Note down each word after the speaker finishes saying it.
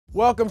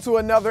Welcome to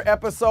another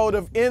episode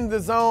of In the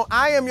Zone.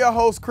 I am your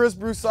host, Chris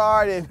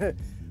Broussard, and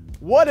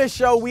what a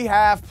show we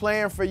have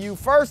planned for you.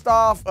 First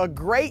off, a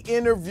great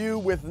interview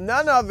with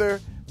none other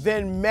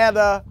than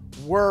Metta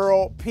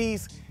World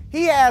Peace.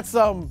 He had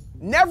some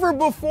never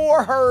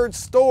before heard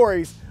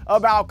stories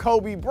about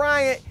Kobe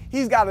Bryant.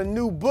 He's got a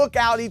new book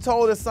out. He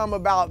told us some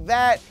about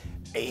that.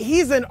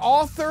 He's an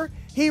author.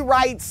 He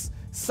writes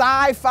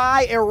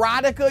sci-fi,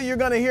 erotica. You're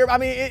going to hear,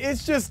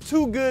 it's just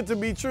too good to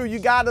be true. You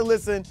got to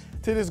listen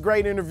to this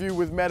great interview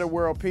with Metta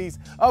World Peace.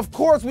 Of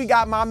course, we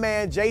got my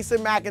man Jason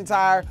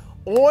McIntyre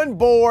on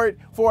board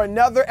for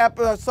another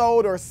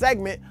episode or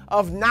segment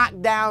of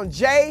Knockdown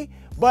Jay.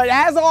 But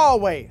as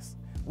always,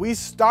 we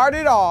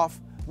started off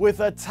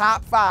with a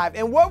top five.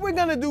 And what we're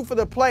gonna do for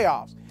the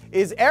playoffs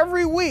is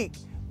every week,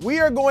 we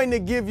are going to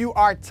give you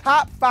our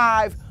top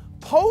five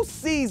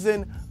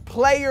postseason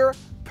player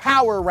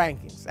power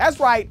rankings. That's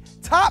right,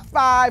 top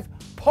five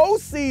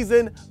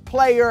postseason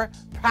player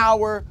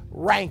power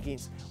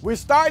rankings. We're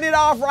starting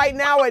off right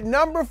now at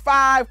number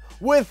 5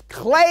 with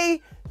Klay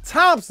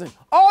Thompson.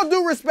 All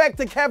due respect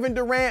to Kevin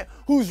Durant,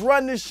 who's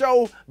run this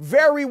show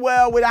very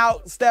well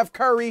without Steph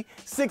Curry,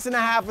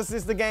 6.5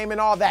 assists a game and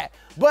all that.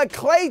 But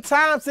Klay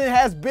Thompson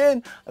has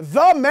been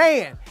the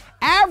man,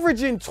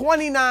 averaging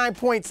 29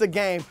 points a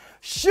game,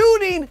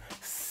 shooting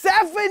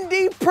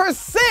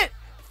 70%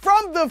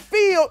 from the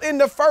field in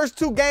the first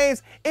 2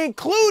 games,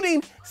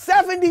 including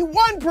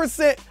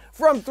 71%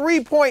 from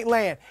three-point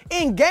land.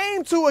 In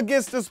game 2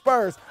 against the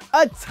Spurs,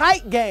 a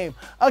tight game,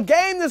 a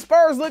game the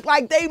Spurs look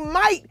like they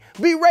might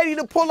be ready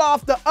to pull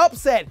off the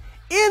upset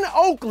in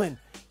Oakland.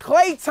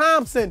 Klay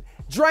Thompson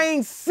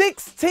drained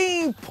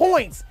 16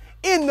 points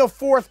in the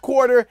fourth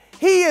quarter.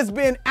 He has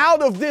been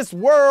out of this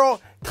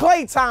world.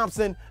 Klay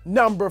Thompson,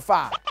 number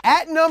 5.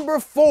 At number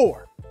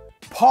 4,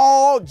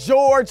 Paul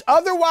George,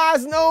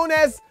 otherwise known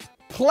as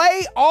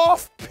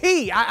Playoff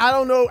P. I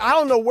don't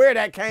know where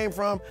that came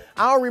from.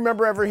 I don't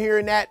remember ever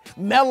hearing that.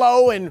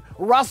 Melo and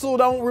Russell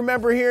don't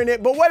remember hearing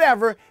it, but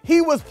whatever. He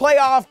was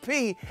Playoff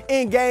P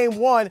in game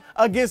 1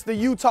 against the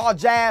Utah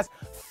Jazz.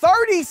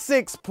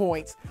 36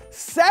 points,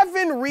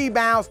 7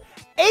 rebounds,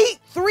 8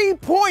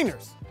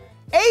 three-pointers.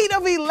 8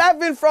 of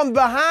 11 from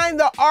behind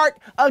the arc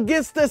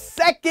against the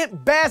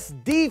second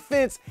best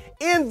defense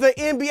in the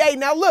NBA.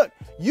 Now look,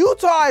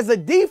 Utah is a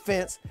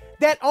defense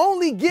that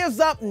only gives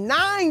up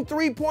 9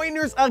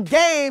 three-pointers a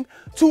game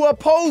to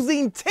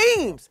opposing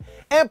teams.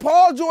 And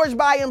Paul George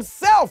by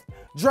himself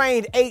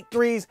drained 8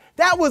 threes.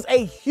 That was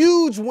a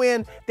huge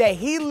win that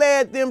he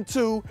led them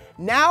to.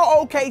 Now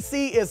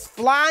OKC is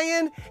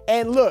flying.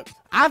 And look,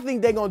 I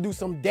think they're going to do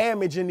some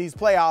damage in these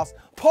playoffs.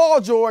 Paul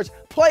George,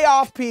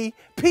 Playoff P,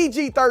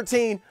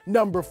 PG-13,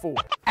 number 4.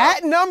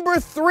 At number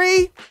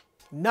 3,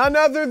 none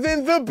other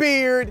than the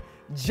beard,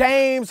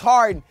 James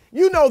Harden.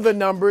 You know the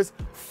numbers,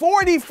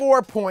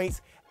 44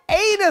 points,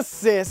 8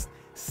 assists,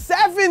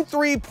 7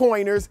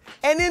 three-pointers,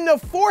 and in the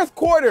fourth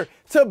quarter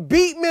to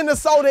beat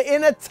Minnesota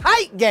in a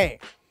tight game,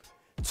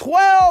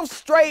 12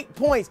 straight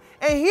points.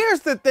 And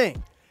here's the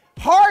thing,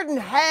 Harden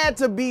had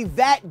to be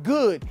that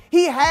good.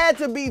 He had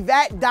to be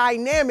that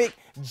dynamic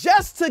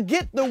just to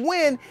get the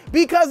win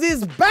because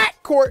his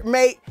backcourt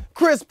mate,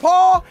 Chris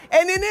Paul,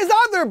 and then his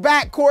other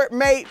backcourt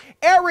mate,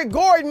 Eric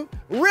Gordon,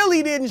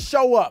 really didn't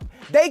show up.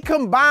 They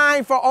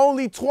combined for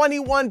only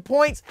 21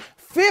 points,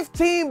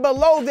 15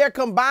 below their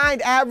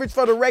combined average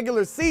for the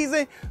regular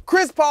season.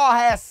 Chris Paul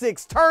has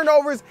 6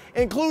 turnovers,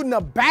 including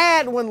a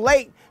bad one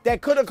late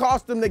that could have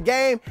cost them the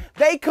game.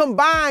 They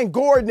combined,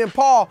 Gordon and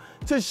Paul,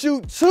 to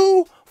shoot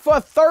 2 for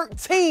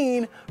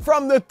 13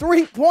 from the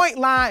three-point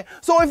line.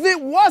 So if it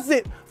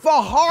wasn't for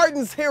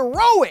Harden's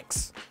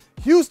heroics,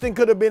 Houston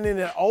could have been in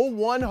an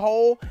 0-1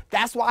 hole.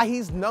 That's why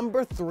he's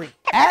number 3.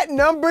 At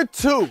number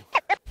 2,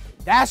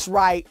 that's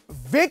right,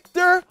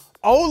 Victor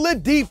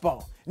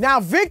Oladipo.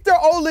 Now, Victor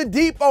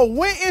Oladipo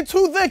went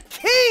into the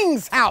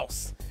Kings'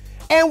 house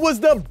and was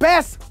the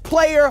best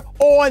player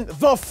on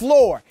the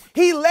floor.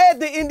 He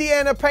led the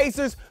Indiana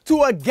Pacers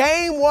to a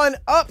game 1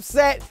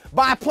 upset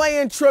by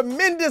playing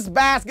tremendous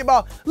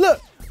basketball.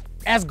 Look,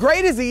 as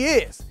great as he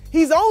is,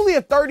 he's only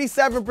a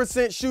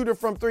 37% shooter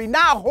from 3.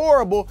 Not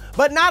horrible,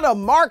 but not a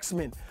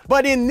marksman.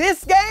 But in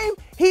this game,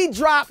 he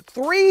dropped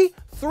 3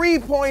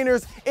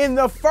 three-pointers in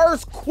the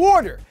first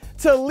quarter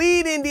to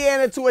lead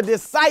Indiana to a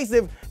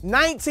decisive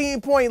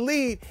 19-point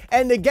lead,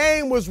 and the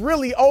game was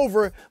really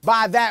over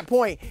by that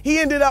point. He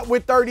ended up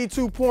with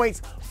 32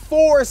 points,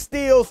 4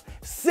 steals,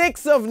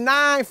 6 of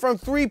 9 from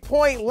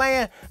three-point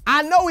land.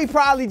 I know he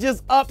probably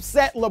just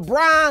upset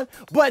LeBron,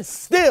 but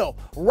still,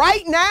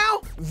 right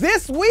now,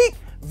 this week,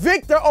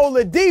 Victor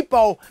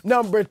Oladipo,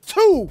 number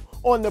 2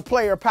 on the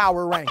player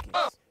power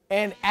rankings.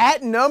 And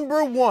at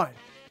number 1,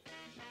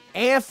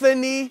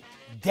 Anthony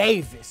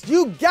Davis.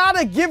 You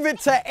gotta give it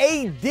to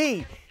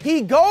AD.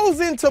 He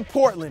goes into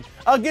Portland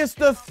against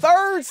the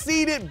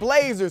 3rd-seeded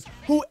Blazers,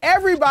 who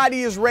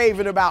everybody is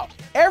raving about.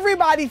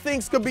 Everybody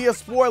thinks could be a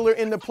spoiler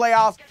in the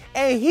playoffs,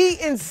 and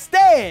he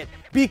instead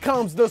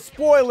becomes the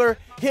spoiler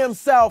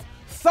himself.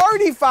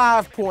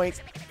 35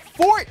 points,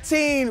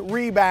 14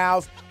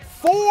 rebounds,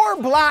 4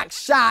 block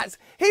shots.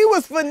 He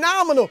was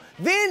phenomenal.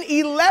 Then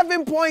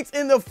 11 points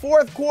in the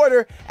fourth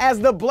quarter as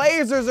the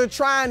Blazers are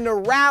trying to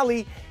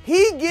rally.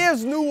 He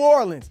gives New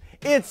Orleans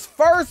its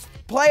first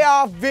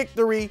playoff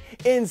victory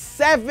in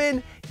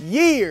 7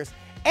 years.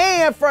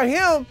 And for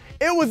him,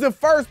 it was the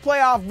first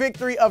playoff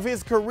victory of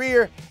his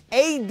career.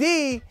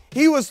 AD,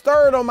 he was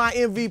third on my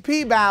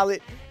MVP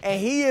ballot, and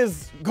he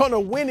is gonna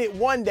win it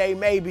one day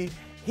maybe.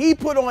 He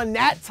put on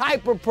that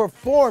type of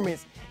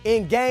performance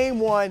in game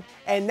 1,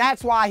 and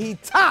that's why he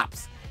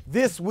tops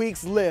this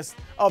week's list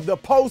of the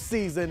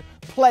postseason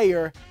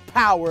player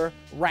power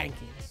rankings.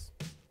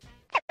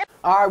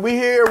 All right, we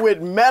here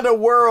with Metta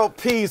World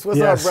Peace. What's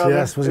up, brother?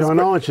 Yes, what's going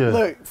on with you?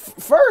 Look,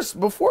 first,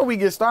 before we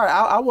get started,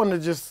 I want to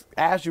just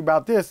ask you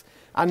about this.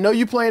 I know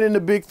you playing in the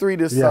Big Three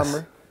this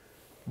summer,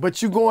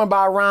 but you going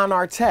by Ron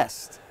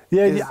Artest.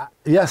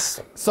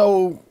 Yes.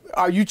 So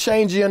are you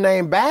changing your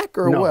name back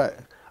or what?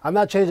 I'm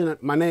not changing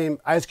it. My name,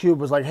 Ice Cube,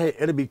 was like, hey,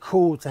 it'd be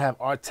cool to have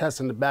Artest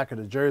in the back of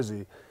the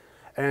jersey.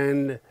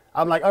 And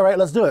I'm like, all right,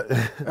 let's do it.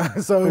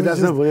 So it,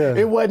 simple,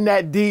 it wasn't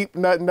that deep,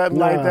 nothing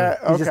like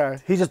that? Okay.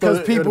 He just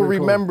because people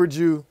remembered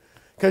you.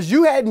 Because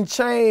you hadn't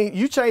changed,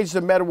 you changed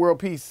to Metta World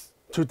Peace.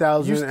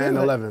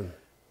 2011.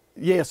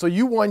 Yeah, so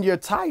you won your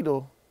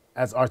title.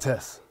 As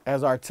Artest.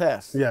 As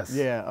Artest. Yes.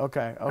 Yeah,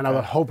 okay. And I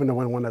was hoping to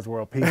win one as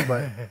World Peace,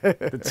 but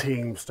the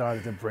team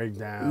started to break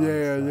down.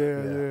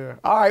 Yeah.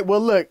 All right, well,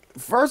 look,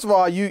 first of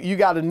all, you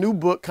got a new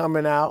book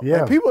coming out. Yeah.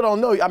 And people don't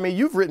know, I mean,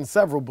 you've written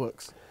several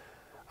books.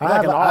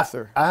 Like an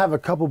author. I have a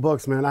couple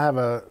books, man. I have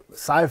a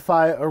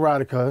sci-fi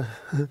erotica.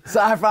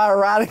 Sci-fi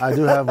erotica? I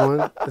do have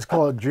one. It's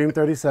called Dream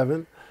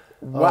 37.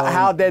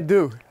 How'd that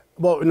do?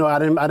 Well, no, I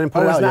didn't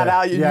put it out yet. It's not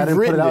out yet? Yeah, I didn't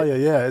put it out yet.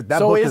 Yeah, that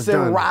book is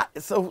done.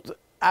 So,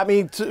 I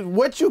mean,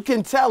 what you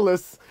can tell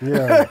us,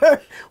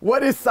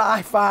 what is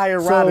sci-fi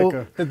erotica?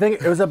 So the thing,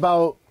 it was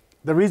about,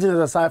 the reason it's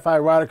a sci-fi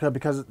erotica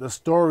because the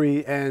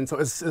story, and so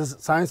it's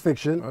science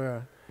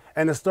fiction,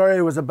 and the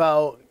story was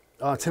about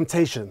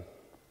temptation.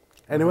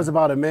 And it was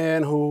about a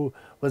man who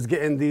was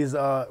getting these,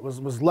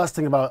 was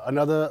lusting about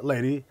another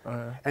lady,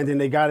 and then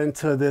they got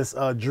into this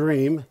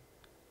dream,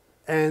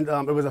 and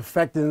it was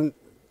affecting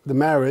the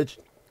marriage.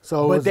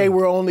 So, but they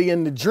were only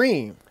in the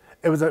dream.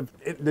 It was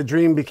the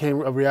dream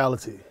became a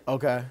reality.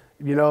 Okay.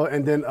 You know,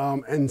 and then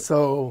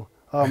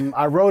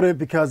I wrote it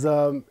because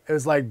it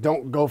was like,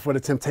 don't go for the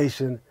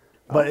temptation,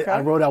 but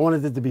I wrote it, I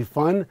wanted it to be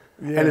fun,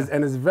 and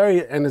it's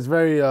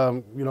very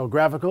you know,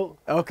 graphical.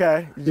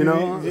 Okay. You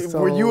know, so,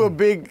 were you a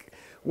big?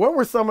 What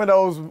were some of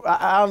those,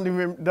 I don't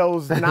even,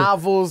 those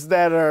novels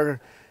that are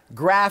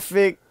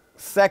graphic,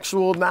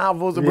 sexual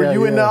novels? Were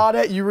you into all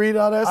that? You read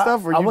all that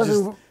stuff? Or you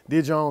just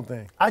did your own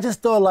thing? I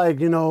just thought, like,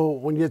 you know,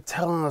 when you're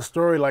telling a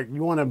story, like,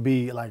 you want to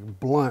be, like,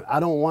 blunt.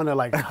 I don't want to,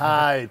 like,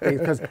 hide things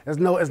because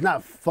it's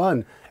not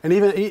fun. And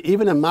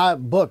even in my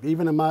book,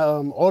 even in my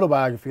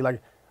autobiography,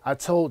 like, I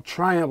told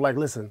Triumph, like,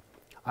 listen,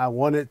 I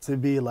want it to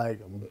be,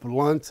 like,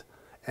 blunt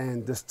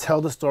and just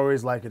tell the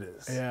stories like it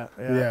is.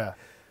 Yeah.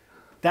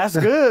 That's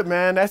good,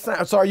 man.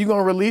 So are you going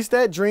to release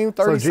that, Dream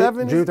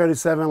 37? So Dream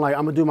 37, like,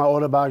 I'm going to do my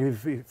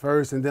autobiography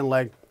first and then,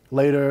 like,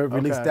 later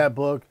release that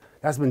book.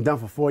 That's been done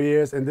for 4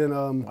 years. And then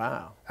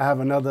I have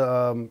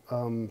another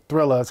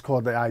thriller. It's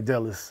called The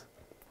Idealist.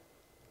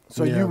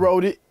 So you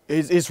wrote it?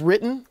 It's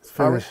written? It's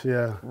finished,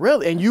 yeah.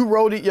 Really? And you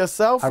wrote it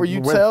yourself, or you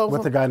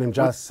with a guy named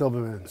Josh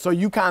Silverman. So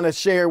you kind of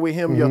share with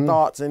him your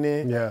thoughts and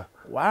then?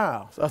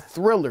 Wow. A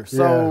thriller.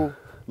 So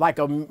like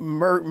a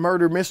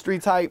murder mystery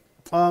type?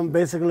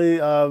 Basically,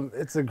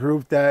 it's a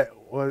group that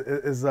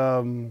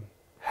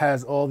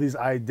has all these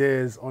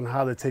ideas on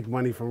how to take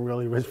money from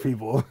really rich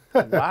people.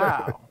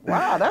 Wow,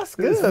 that's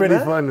good. It's pretty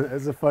fun.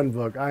 It's a fun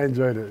book. I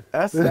enjoyed it.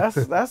 That's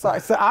all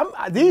right. So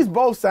these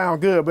both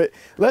sound good, but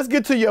let's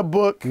get to your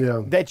book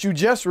that you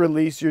just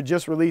released. You're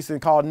just releasing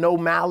called No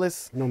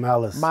Malice. No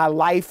Malice. My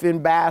Life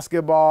in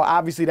Basketball.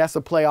 Obviously, that's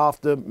a play off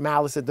the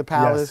Malice at the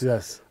Palace.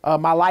 Yes.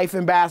 My Life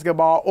in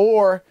Basketball,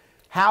 or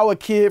how a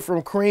kid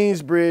from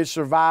Queensbridge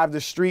survived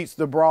the streets,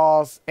 the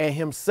brawls, and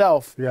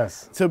himself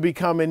to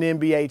become an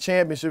NBA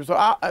champion.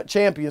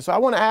 So I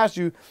want to ask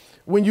you,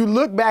 when you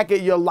look back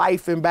at your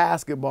life in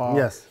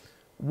basketball,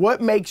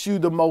 what makes you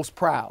the most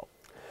proud?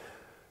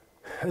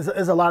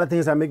 There's a lot of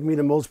things that make me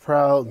the most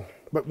proud,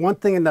 but one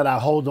thing that I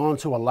hold on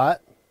to a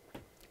lot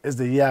is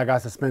the year I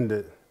got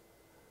suspended.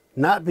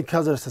 Not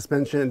because of the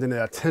suspension and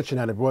the attention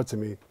that it brought to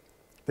me.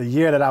 The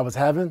year that I was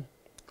having.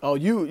 Oh,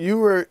 you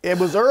were, it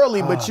was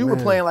early, but you were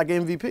playing like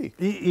MVP.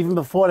 Even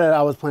before that,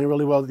 I was playing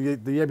really well the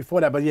year before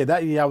that. But yeah,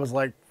 that year I was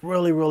like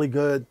really, really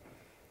good.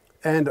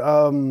 And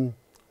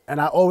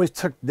I always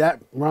took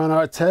that Ron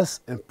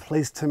Artest and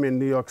placed him in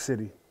New York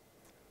City.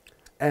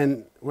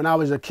 And when I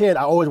was a kid,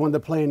 I always wanted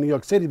to play in New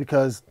York City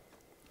because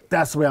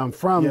that's where I'm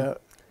from. Yeah.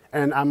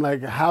 And I'm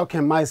like, how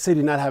can my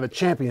city not have a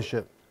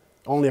championship?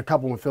 Only a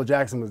couple when Phil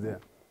Jackson was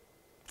there.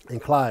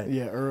 And Clyde.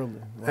 Yeah,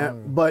 early.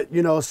 But,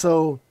 you know,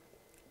 so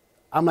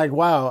I'm like,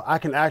 wow, I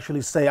can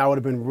actually say I would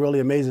have been really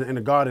amazing in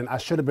the Garden. I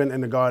should have been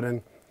in the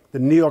Garden. The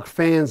New York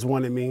fans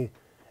wanted me.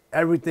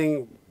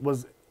 Everything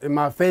was in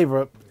my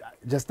favor,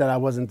 just that I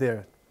wasn't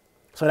there.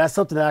 So that's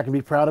something that I can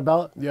be proud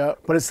about. Yeah.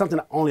 But it's something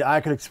that only I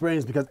could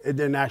experience because it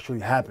didn't actually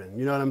happen.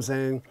 You know what I'm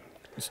saying?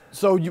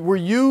 So were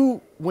you,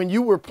 when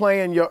you were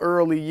playing your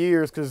early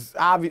years, because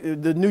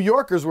the New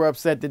Yorkers were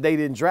upset that they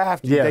didn't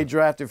draft you. Yeah. They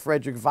drafted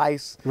Frederick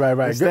Weiss.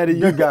 Right. Instead of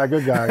you.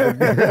 Good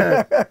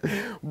guy.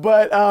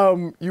 But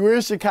you were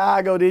in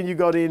Chicago, then you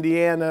go to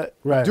Indiana.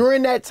 Right.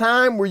 During that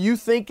time, were you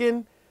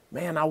thinking,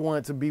 man, I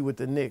wanted to be with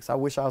the Knicks. I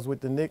wish I was with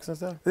the Knicks and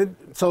stuff?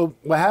 So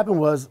what happened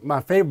was my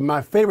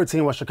favorite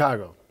team was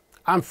Chicago.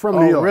 I'm from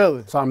New York.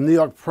 Really? So I'm New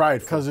York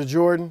pride. Because of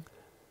Jordan?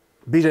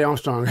 B.J.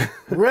 Armstrong.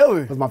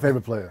 Really? was my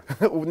favorite player.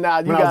 Now,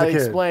 you got to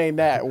explain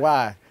that.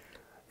 Why?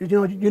 You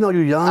know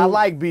you're young. I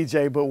like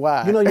B.J., but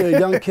why? You know you're a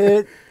young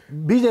kid.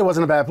 B.J.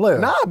 wasn't a bad player.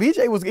 Nah,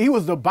 B.J.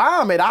 was the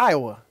bomb at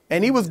Iowa,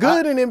 and he was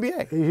good in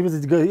NBA. He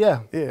was good,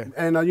 yeah. Yeah.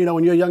 And,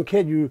 when you're a young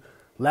kid, you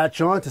latch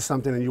on to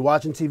something, and you're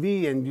watching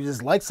TV, and you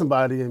just like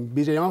somebody, and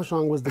B.J.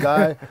 Armstrong was the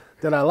guy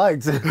that I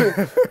liked, and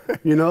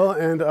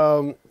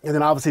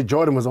then obviously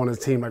Jordan was on his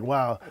team, like,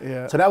 wow.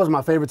 Yeah. So that was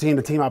my favorite team,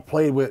 the team I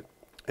played with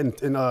in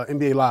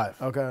NBA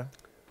Live. Okay.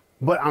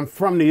 But I'm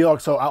from New York,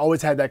 so I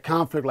always had that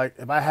conflict, like,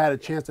 if I had a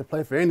chance to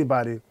play for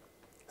anybody,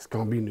 it's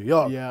going to be New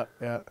York. Yeah.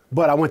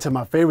 But I went to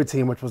my favorite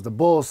team, which was the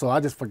Bulls, so I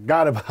just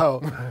forgot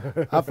about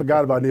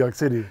New York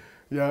City.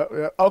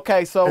 Yeah.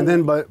 Okay, so. And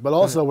then, but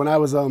also when I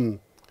was going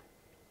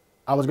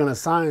to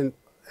sign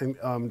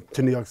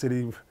to New York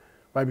City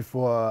right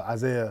before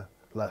Isaiah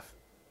left.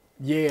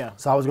 Yeah.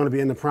 So I was going to be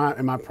in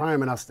my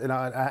prime, and I was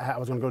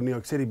going to go to New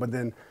York City, but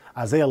then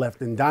Isaiah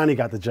left, and Donnie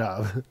got the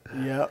job.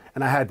 Yeah.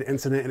 And I had the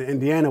incident in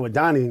Indiana with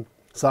Donnie,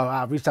 so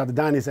I reached out to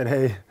Donnie and said,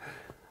 hey,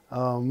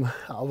 I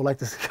would like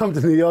to come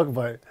to New York,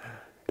 but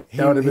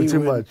that would have been too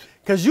much.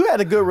 Because you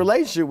had a good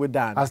relationship with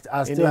Donnie.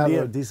 I still have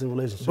a decent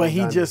relationship but with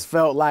Donnie. He just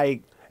felt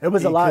like it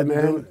was a lot,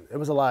 man. It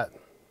was a lot.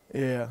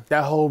 Yeah.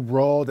 That whole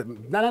brawl,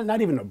 not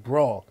even a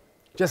brawl,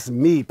 just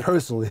me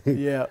personally.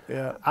 Yeah.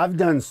 I've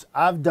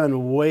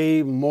done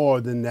way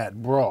more than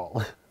that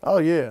brawl. Oh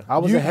yeah. I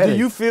was a headache. Do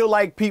you feel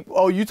like people?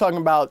 Oh, you talking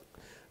about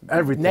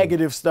everything,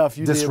 negative stuff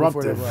you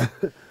disruptive. did before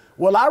that.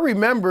 Well, I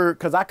remember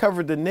because I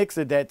covered the Knicks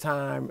at that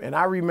time, and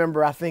I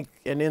remember I think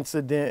an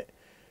incident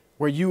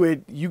where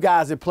you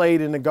guys had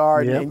played in the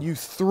Garden and you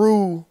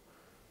threw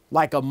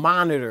like a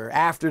monitor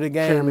after the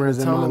game, cameras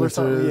and monitors.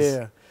 Or something.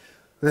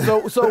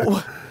 Yeah.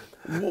 So.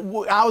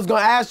 I was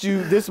going to ask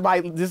you, this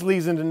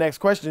leads into the next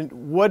question.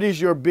 What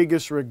is your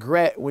biggest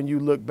regret when you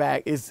look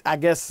back? Is, I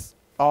guess,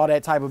 all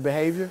that type of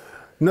behavior?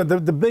 No,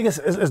 the biggest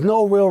is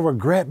no real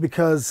regret,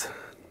 because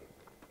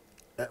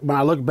when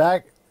I look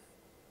back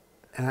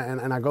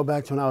and I go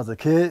back to when I was a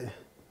kid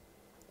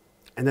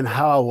and then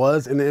how I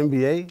was in the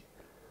NBA,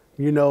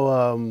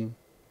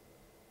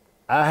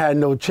 I had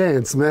no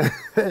chance, man.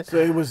 So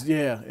it was,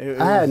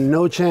 I had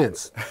no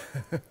chance.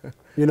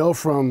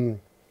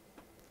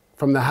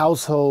 From the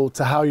household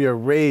to how you're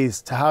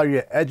raised, to how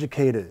you're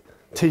educated,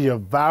 to your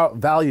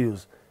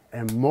values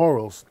and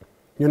morals,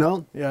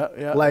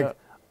 I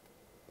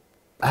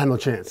had no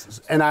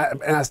chance, and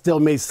I still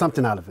made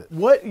something out of it.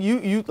 What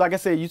you like I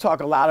said, you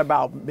talk a lot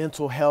about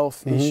mental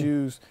health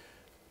issues,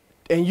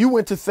 and you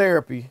went to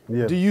therapy.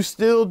 Yeah. Do you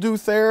still do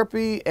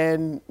therapy?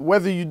 And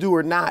whether you do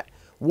or not,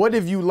 what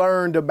have you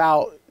learned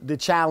about the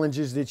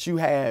challenges that you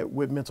had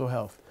with mental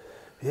health?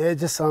 Yeah,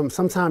 just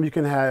sometimes you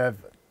can have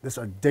this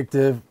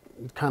addictive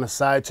kind of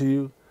side to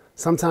you.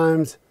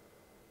 Sometimes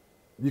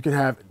you can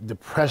have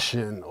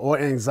depression or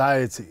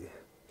anxiety,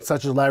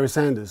 such as Larry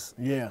Sanders.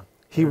 Yeah.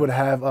 He would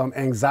have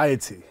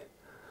anxiety,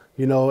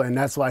 and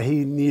that's why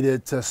he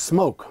needed to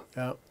smoke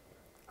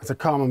to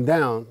calm him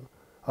down.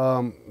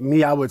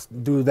 Me, I would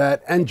do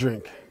that and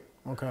drink.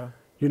 Okay.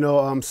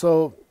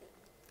 So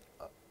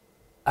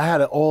I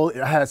had a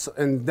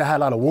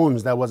lot of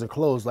wounds that wasn't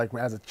closed, like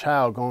as a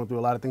child going through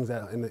a lot of things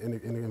in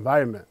the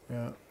environment.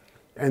 Yeah.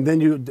 And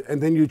then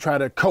you try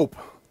to cope,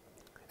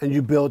 and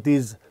you build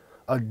these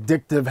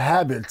addictive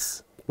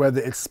habits,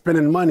 whether it's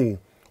spending money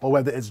or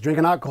whether it's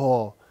drinking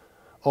alcohol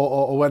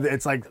or whether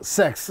it's like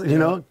sex,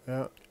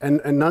 Yeah.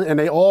 And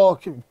they all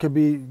could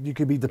be, you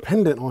could be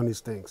dependent on these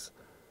things.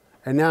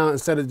 And now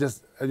instead of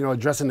just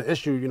addressing the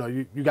issue,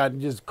 you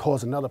just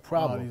cause another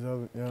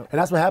problem. And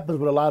that's what happens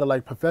with a lot of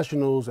like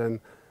professionals and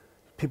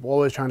people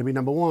always trying to be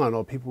number one,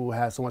 or people who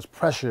have so much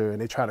pressure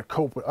and they try to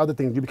cope with other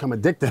things. You become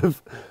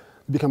addictive.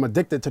 Become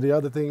addicted to the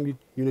other thing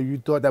you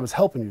thought that was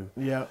helping you.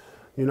 Yeah.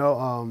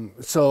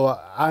 So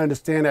I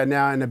understand that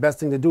now, and the best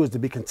thing to do is to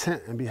be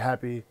content and be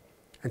happy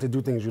and to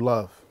do things you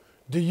love.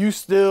 Do you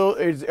still,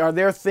 are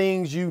there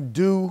things you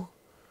do?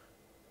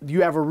 Do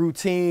you have a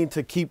routine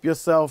to keep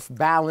yourself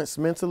balanced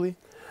mentally?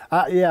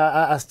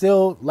 I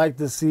still like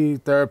to see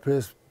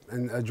therapists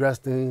and address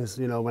things,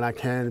 when I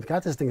can. Because I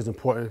just think it's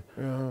important,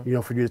 for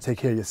you to take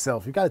care of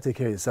yourself. You got to take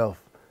care of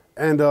yourself.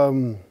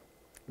 And,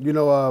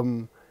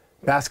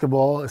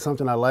 basketball is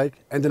something I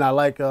like. And then I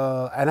like,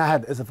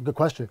 it's a good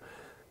question.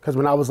 Because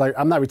when I was like,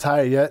 I'm not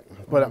retired yet,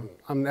 but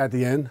I'm at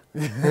the end,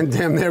 and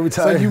damn near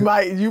retired. So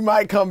you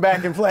might come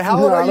back and play.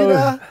 How old are you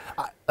now?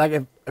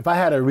 If I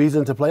had a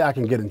reason to play, I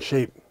can get in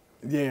shape.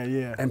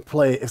 Yeah. And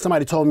play. If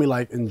somebody told me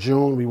like in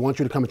June, we want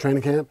you to come to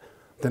training camp,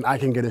 then I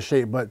can get in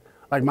shape. But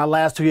like my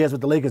last 2 years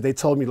with the Lakers, they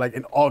told me like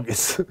in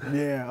August.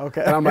 Yeah,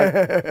 okay. And I'm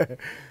like,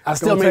 I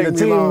still made the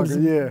teams.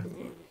 Yeah.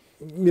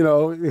 You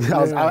know,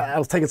 I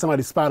was taking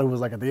somebody's spot who was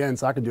like at the end,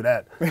 so I could do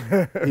that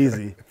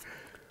easy.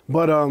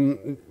 But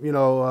you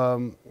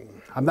know,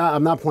 I'm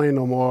not playing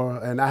no more,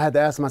 and I had to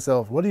ask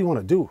myself, what do you want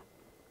to do?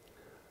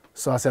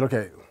 So I said,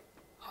 okay,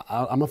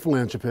 I'm a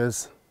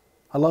philanthropist.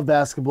 I love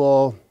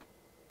basketball.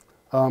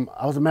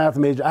 I was a math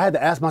major. I had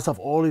to ask myself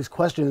all these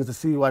questions to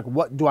see like,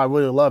 what do I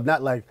really love?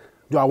 Not like,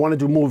 do I want to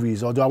do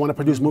movies or do I want to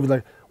produce movies?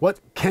 Like, what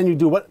can you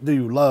do? What do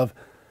you love?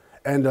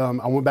 And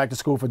I went back to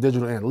school for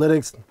digital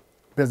analytics,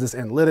 business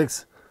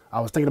analytics. I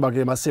was thinking about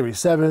getting my Series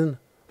 7,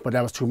 but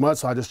that was too much,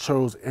 so I just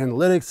chose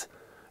analytics.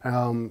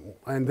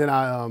 And then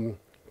I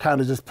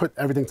kind of just put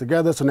everything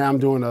together. So now I'm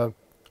doing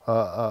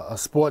a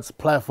sports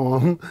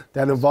platform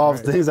that involves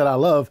things that I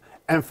love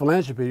and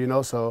philanthropy, you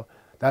know, so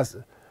that's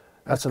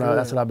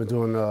what I've been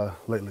doing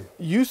lately.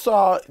 You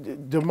saw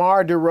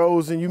DeMar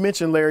DeRozan, you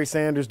mentioned Larry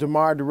Sanders,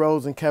 DeMar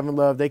DeRozan, Kevin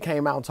Love, they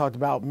came out and talked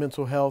about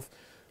mental health.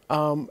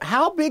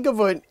 How big of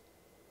an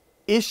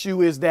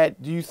issue is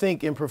that, do you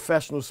think, in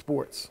professional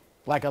sports?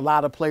 Like a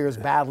lot of players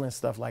battling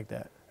stuff like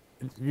that.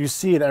 You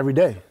see it every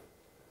day.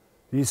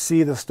 You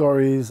see the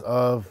stories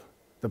of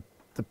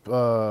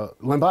the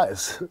Len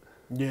Bias,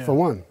 for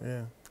one.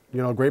 Yeah.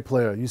 You know, great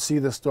player. You see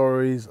the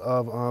stories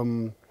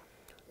of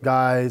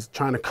guys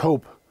trying to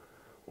cope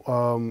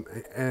and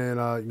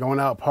going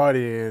out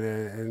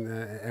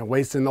partying and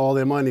wasting all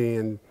their money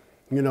and,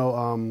 you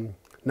know,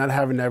 not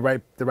having the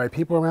right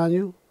people around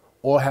you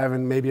or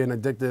having maybe an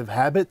addictive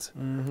habit.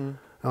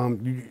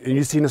 Mm-hmm.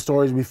 You've seen the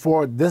stories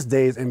before this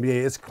day's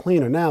NBA. It's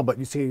cleaner now, but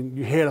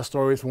you hear the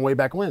stories from way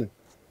back when.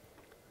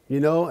 You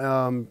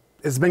know,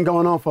 it's been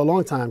going on for a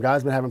long time.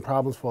 Guys been having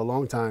problems for a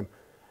long time.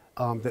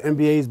 The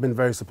NBA's been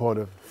very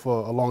supportive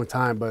for a long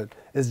time, but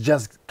it's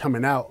just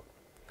coming out.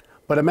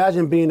 But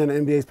imagine being in the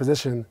NBA's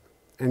position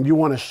and you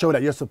want to show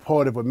that you're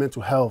supportive with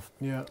mental health.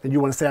 Yeah. And you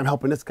want to say, I'm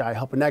helping this guy,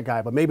 helping that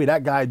guy, but maybe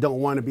that guy don't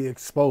want to be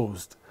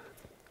exposed.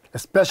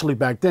 Especially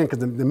back then, because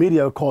the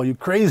media will call you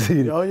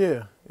crazy. Oh,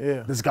 yeah,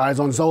 yeah. This guy's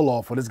on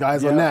Zoloft, or this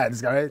guy's on that.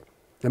 This guy,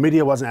 the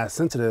media wasn't as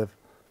sensitive,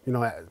 you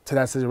know, to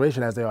that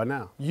situation as they are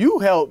now. You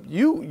helped,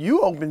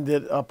 you opened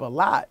it up a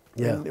lot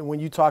when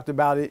you talked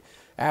about it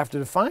after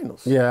the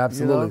finals. Yeah,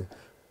 absolutely. You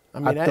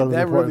know? I mean,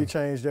 that really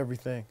changed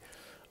everything.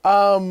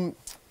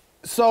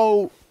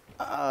 So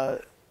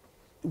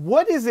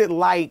what is it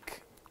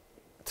like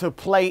to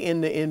play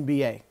in the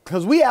NBA?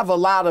 Because we have a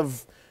lot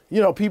of, you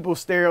know, people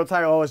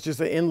stereotype, oh, it's just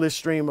an endless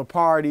stream of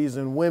parties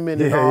and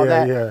women and all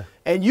that. Yeah.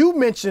 And you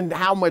mentioned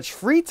how much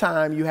free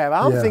time you have.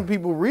 I don't think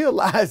people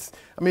realize,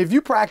 I mean, if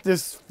you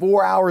practice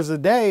 4 hours a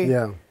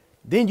day,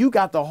 then you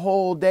got the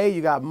whole day,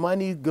 you got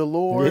money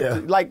galore.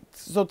 Yeah. Like,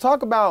 so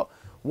talk about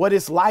what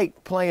it's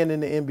like playing in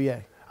the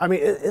NBA. I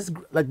mean, it's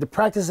like the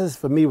practices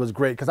for me was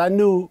great because I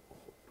knew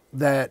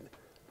that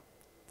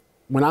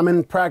when I'm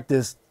in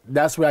practice,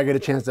 that's where I get a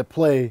chance to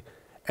play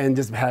and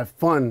just have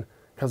fun.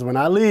 Because when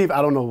I leave,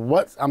 I don't know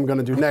what I'm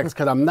gonna do next.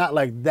 Because I'm not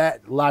like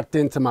that locked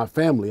into my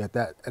family at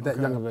that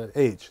young of an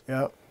age.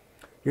 Yep.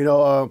 You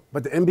know,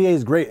 but the NBA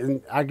is great,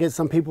 and I get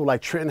some people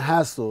like Trenton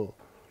Hassel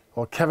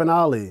or Kevin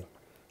Ollie.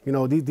 You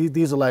know,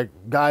 these are like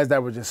guys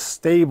that were just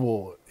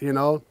stable. You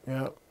know,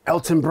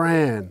 Elton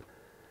Brand,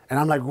 and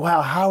I'm like,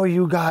 wow, how are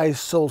you guys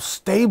so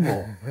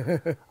stable?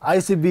 I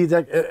used to be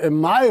like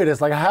admire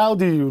this. Like, how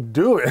do you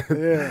do it?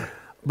 Yeah.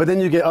 But then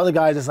you get other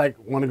guys just like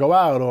want to go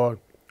out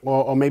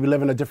or maybe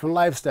living a different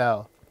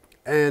lifestyle.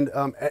 And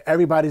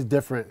everybody's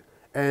different,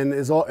 and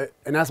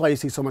that's why you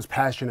see so much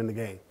passion in the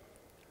game.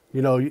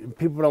 You know,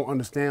 people don't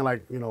understand,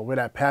 like, you know, where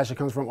that passion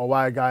comes from or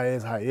why a guy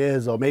is how he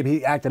is, or maybe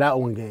he acted out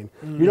one game.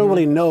 Mm-hmm. You don't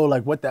really know,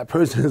 like, what that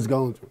person is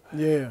going through.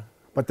 Yeah.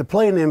 But to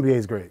play in the NBA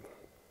is great.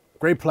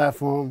 Great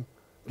platform,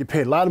 get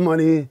paid a lot of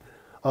money,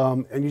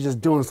 and you're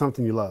just doing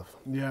something you love.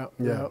 Yeah.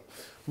 Yeah.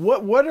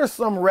 What are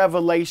some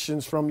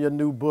revelations from your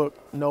new book,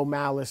 No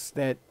Malice,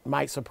 that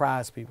might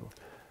surprise people?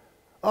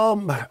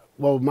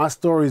 Well, my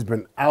story's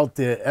been out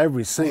there,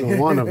 every single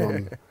one of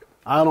them.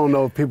 I don't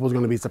know if people's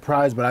going to be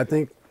surprised, but I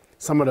think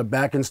some of the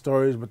back-end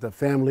stories with the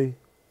family.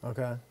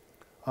 Okay.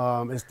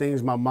 It's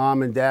things my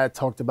mom and dad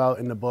talked about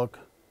in the book.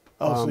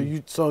 Oh,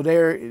 so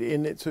they're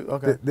in it too?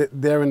 Okay.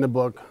 They're in the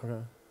book.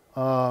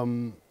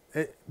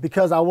 Okay.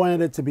 Because I wanted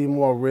it to be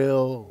more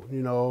real,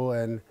 you know,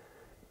 and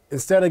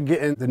instead of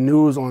getting the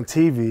news on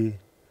TV,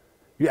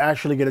 you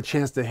actually get a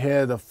chance to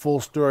hear the full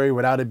story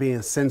without it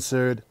being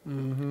censored.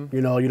 Mm-hmm.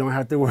 You know, you don't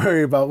have to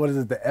worry about, what is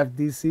it, the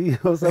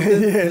FDC or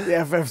something? Yeah, the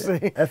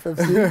FFC.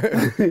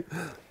 FFC.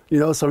 You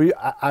know, so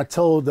I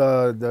told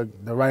the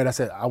writer, I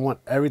said, I want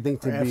everything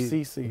to be...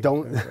 FCC.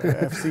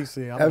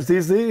 FCC.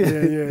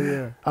 FCC?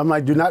 Yeah. I'm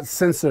like, do not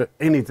censor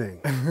anything.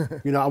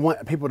 You know, I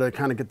want people to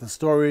kind of get the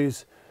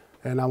stories,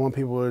 and I want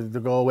people to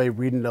go away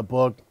reading the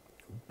book,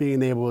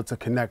 being able to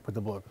connect with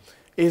the book.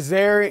 Is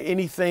there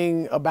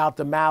anything about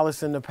the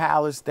Malice in the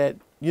Palace that,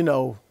 you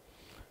know,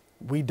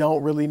 we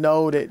don't really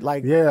know that,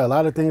 like... Yeah, a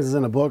lot of things is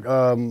in the book.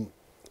 And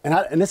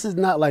this is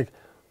not like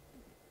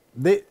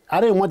I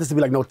didn't want this to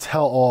be like no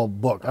tell-all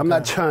book. I'm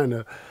not trying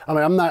to. I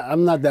mean,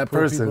 I'm not that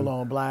person. Put people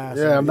on blast.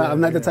 Yeah, I'm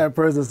not the type of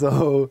person.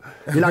 So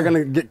you're not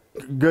gonna get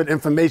good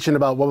information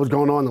about what was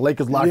going on in the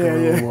Lakers locker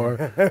room, or.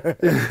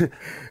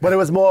 But it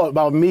was more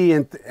about me,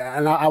 and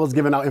I was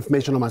giving out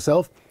information on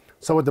myself.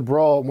 So with the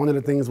brawl, one of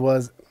the things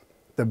was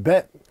the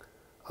bet.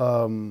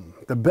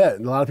 The bet.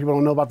 A lot of people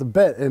don't know about the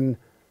bet. And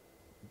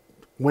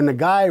when the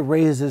guy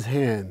raised his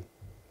hand,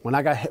 when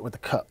I got hit with the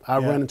cup, I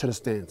ran into the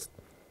stands.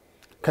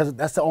 Because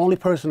that's the only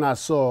person I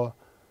saw.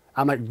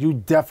 I'm like, you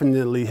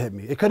definitely hit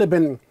me. It could have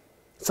been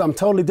something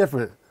totally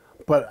different,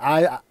 but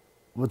I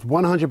was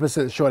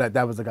 100% sure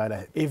that was the guy that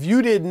hit me. If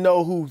you didn't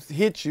know who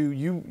hit you,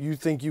 you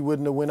think you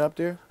wouldn't have went up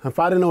there? If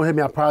I didn't know who hit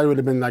me, I probably would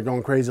have been like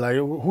going crazy, like,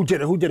 who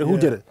did it, who did it, who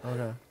did it?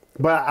 Okay.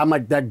 But I'm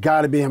like, that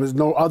gotta be him. There's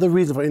no other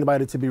reason for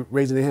anybody to be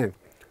raising their hand.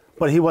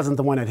 But he wasn't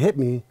the one that hit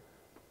me.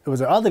 It was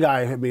the other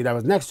guy who hit me that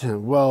was next to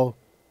him. Well,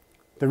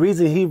 the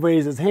reason he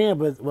raised his hand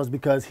was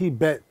because he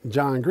bet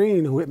John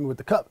Green, who hit me with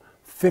the cup,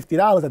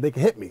 $50 that they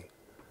could hit me.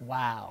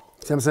 Wow.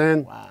 See what I'm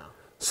saying? Wow.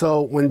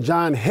 So when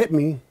John hit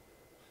me,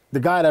 the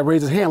guy that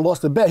raised his hand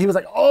lost the bet. He was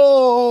like,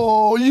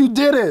 "Oh, you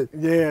did it!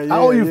 Yeah. I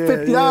owe you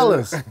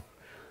 $50." Yeah.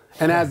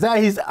 And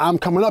as I'm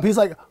coming up. He's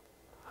like,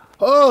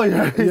 "Oh,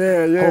 yeah."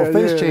 Whole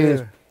face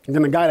changed. And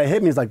then the guy that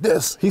hit me is like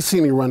this. He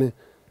seen me running,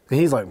 and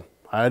he's like,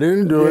 "I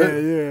didn't do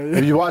it." Yeah.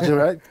 If you watching,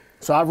 right?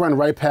 So I run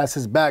right past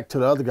his back to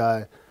the other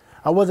guy.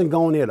 I wasn't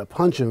going there to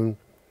punch him,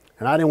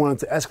 and I didn't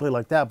want it to escalate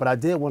like that, but I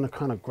did want to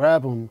kind of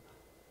grab him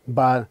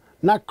by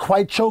not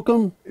quite choke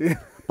him,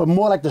 but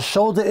more like the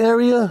shoulder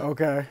area.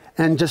 Okay.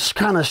 And just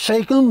kind of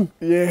shake him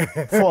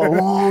for a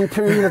long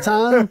period of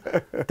time.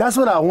 That's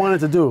what I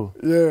wanted to do.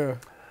 Yeah.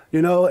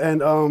 You know,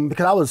 and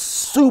because I was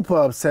super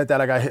upset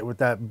that I got hit with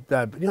that,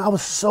 you know, I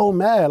was so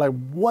mad. Like,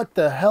 what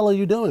the hell are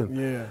you doing?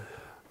 Yeah.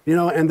 You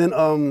know, and then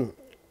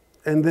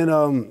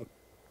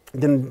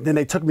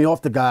they took me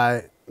off the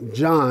guy.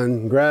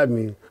 John grabbed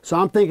me. So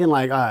I'm thinking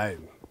like, all right,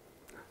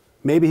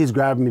 maybe he's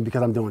grabbing me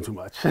because I'm doing too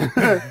much,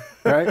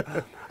 right?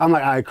 I'm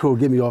like, all right, cool,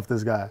 get me off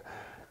this guy.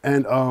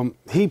 And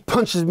he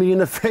punches me in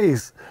the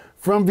face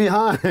from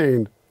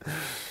behind.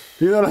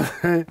 You know what I'm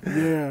saying?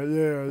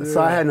 Yeah.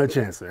 So I had no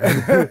chance, man.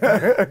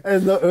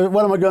 And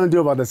what am I going to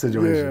do about that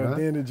situation? Yeah, huh?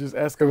 then it just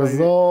escalated. It was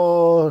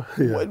all,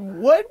 yeah.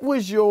 What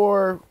was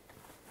your,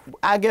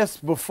 I guess,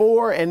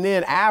 before and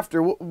then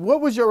after,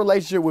 what was your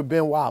relationship with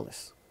Ben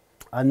Wallace?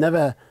 I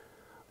never,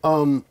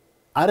 I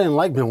didn't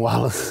like Ben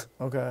Wallace.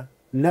 Okay.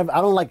 Never,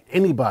 I don't like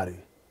anybody.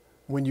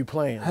 When you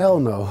playing? Hell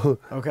no.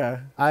 Okay.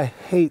 I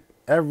hate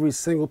every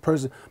single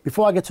person.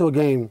 Before I get to a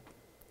game,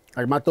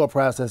 like my thought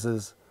process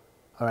is,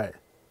 all right,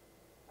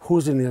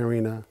 who's in the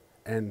arena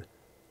and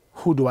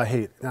who do I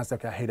hate? And I was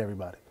like, I hate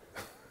everybody.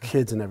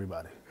 Kids and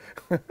everybody.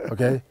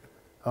 Okay?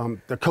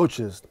 The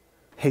coaches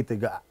hate the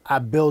guy. I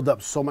build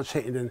up so much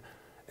hate, and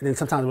then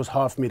sometimes it was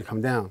hard for me to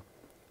come down.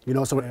 You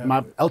know, so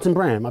my Elton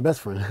Brand, my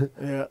best friend,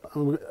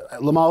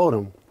 Lamar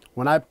Odom,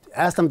 when I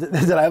asked him,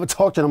 did I ever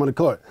talk to him on the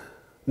court?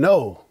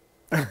 No.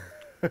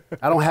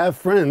 I don't have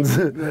friends.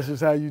 That's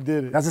just how you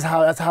did it. That's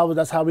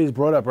how we was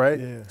brought up, right?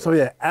 Yeah. So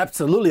yeah,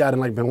 absolutely I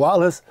didn't like Ben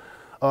Wallace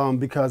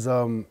because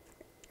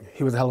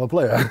he was a hell of a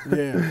player.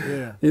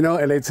 Yeah. You know,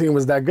 and their team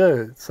was that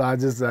good. So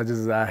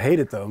I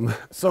hated them.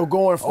 So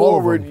going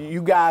forward,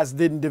 you guys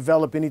didn't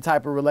develop any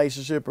type of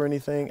relationship or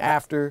anything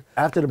after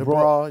the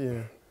brawl?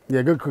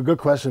 Yeah, good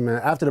question,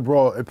 man. After the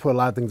brawl, it put a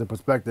lot of things in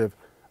perspective.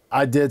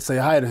 I did say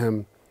hi to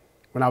him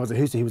when I was in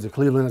Houston. He was in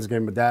Cleveland. I was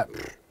game, but that.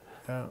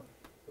 Yeah.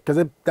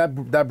 Because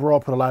that brawl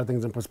put a lot of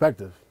things in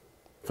perspective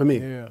for me.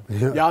 Yeah.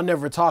 Y'all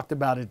never talked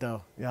about it,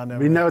 though.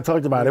 We never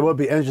talked about it. It would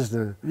be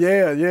interesting.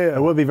 Yeah. It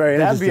would be very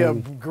interesting.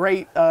 That'd be a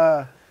great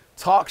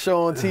talk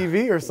show on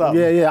TV or something.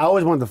 Yeah. I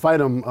always wanted to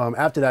fight him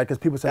after that because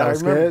people said I was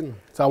scared.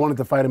 So I wanted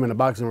to fight him in a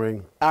boxing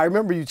ring. I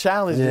remember you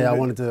challenged him. Yeah, I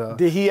wanted to.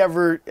 Did he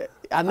ever?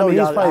 I know he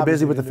was probably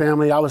busy with the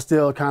family. I was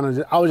still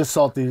I was just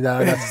salty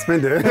that I got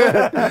suspended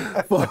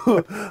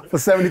for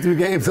 72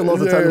 games and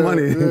lost a ton of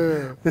money.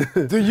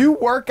 Yeah. Do you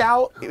work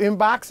out in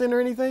boxing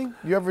or anything?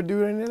 You ever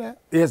do any of that?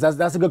 Yes,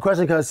 that's a good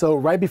question because so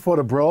right before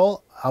the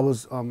brawl, I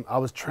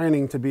was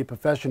training to be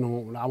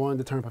professional. I wanted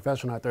to turn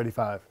professional at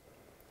 35.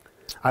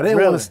 I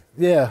didn't want to.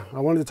 Yeah, I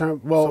wanted to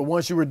turn. Well, so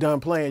once you were done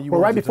playing, you. Well,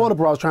 right before the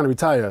brawl, I was trying to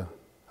retire.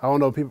 I don't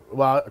know people.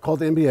 Well, I called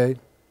the NBA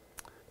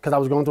because I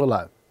was going through a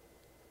lot.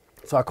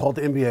 So I called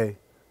the NBA.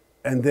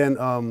 And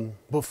then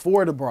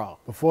before the brawl.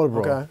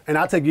 Okay. And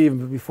I'll take you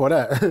even before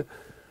that.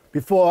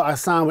 Before I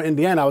signed with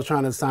Indiana, I was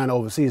trying to sign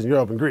overseas in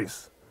Europe and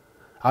Greece.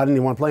 I didn't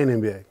even want to play in the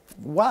NBA.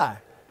 Why?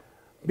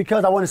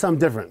 Because I wanted something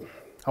different.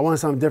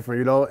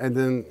 You know,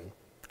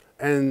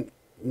 and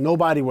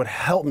nobody would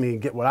help me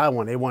get what I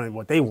want. They wanted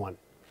what they want.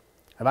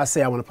 If I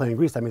say I want to play in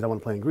Greece, that means I want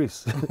to play in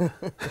Greece.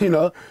 You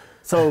know?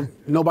 So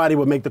nobody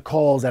would make the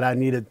calls that I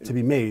needed to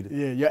be made.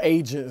 Yeah, your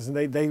agents,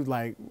 they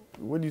like,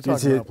 what are you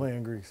talking about playing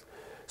in Greece?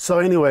 So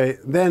anyway,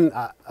 then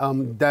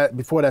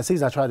before that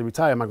season, I tried to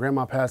retire. My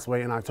grandma passed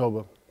away in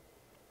October.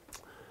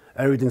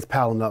 Everything's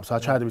piling up, so I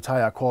tried to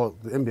retire. I called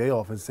the NBA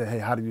office and said, hey,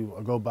 how do you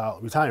go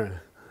about retiring?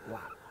 Wow.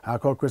 I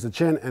called Chris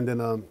Chin, and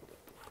then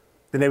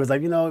then they was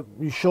like,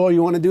 you sure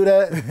you want to do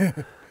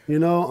that?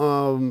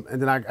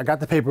 And then I got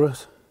the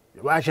papers.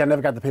 Well, actually, I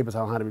never got the papers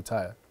on how to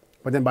retire.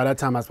 But then by that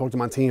time, I spoke to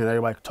my team, and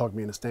everybody talked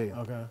me into staying.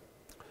 Okay.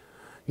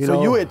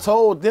 So you had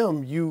told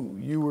them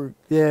you were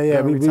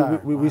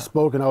we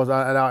spoke, and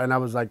I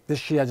was like,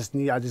 this year I just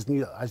need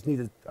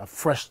a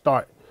fresh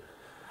start.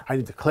 I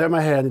need to clear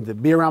my head. I need to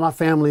be around my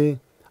family.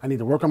 I need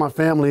to work on my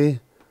family,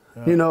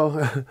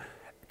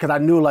 because I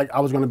knew like I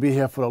was going to be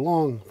here for the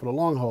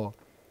long haul.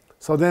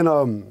 So then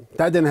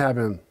that didn't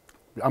happen.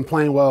 I'm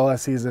playing well that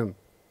season,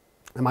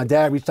 and my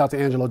dad reached out to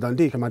Angelo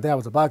Dundee, because my dad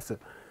was a boxer.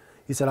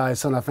 He said, "All right,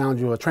 son, I found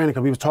you a trainer,"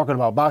 because we was talking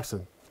about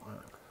boxing.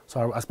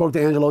 So I spoke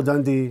to Angelo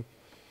Dundee.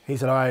 He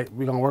said, "All right,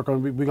 we're gonna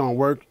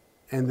work,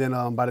 and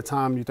then by the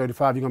time you're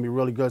 35, you're gonna be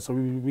really good." So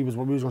we was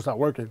gonna start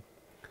working.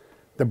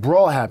 The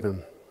brawl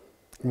happened.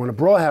 When the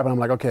brawl happened, I'm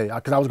like, okay,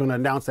 because I was gonna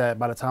announce that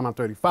by the time I'm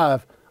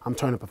 35, I'm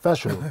turning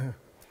professional,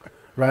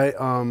 right?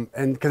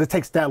 And because it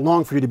takes that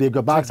long for you to be a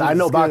good boxer. I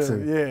know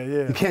boxing.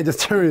 Yeah. You can't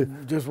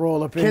just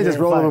roll up in. You can't just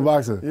roll up in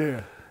boxing.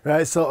 Yeah.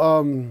 Right. So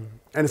and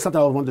it's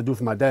something I wanted to do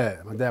for my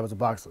dad. My dad was a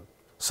boxer.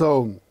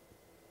 So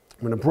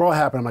when the brawl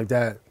happened, I'm like,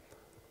 Dad,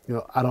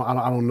 I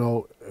don't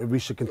know if we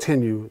should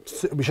continue.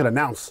 We should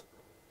announce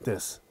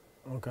this.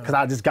 Okay. Because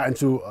I just got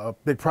into a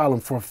big problem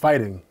for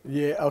fighting.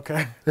 Yeah,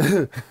 okay.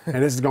 And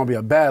this is going to be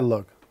a bad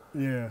look.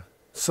 Yeah.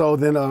 So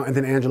then, and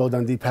then Angelo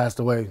Dundee passed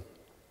away,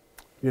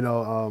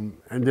 and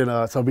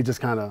then, so we just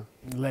kind of.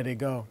 Let it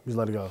go. Just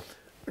let it go.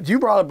 You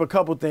brought up a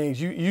couple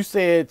things. You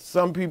said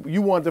some people,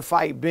 you wanted to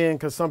fight Ben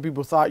because some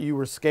people thought you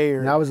were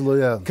scared. I was a little,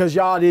 yeah. Because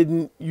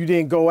you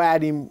didn't go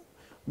at him.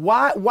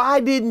 Why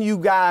didn't you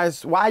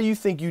guys, why do you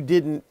think you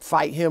didn't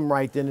fight him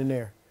right then and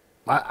there?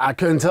 I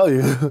couldn't tell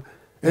you.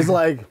 It's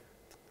like,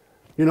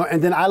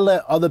 and then I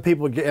let other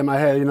people get in my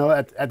head.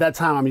 At that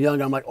time I'm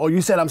young. I'm like, oh,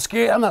 you said I'm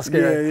scared? I'm not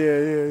scared.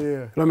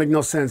 Yeah. It don't make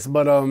no sense.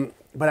 But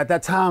at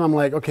that time I'm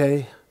like,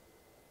 okay,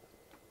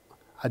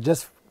 I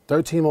just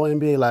third team All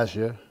NBA last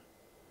year.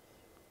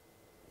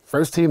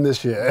 First team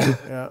this year.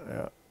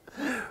 Yeah.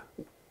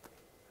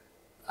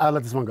 I'll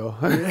let this one go.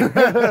 You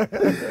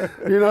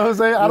know what I'm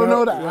saying? I don't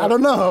know that. I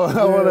don't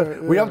know.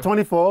 We up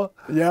 24.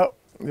 Yep.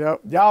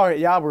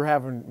 Y'all were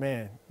having,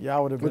 man,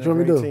 y'all would have been a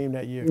great team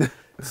that year.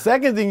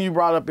 Second thing you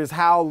brought up is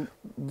how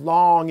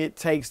long it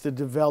takes to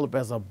develop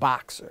as a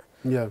boxer.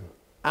 Yeah.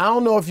 I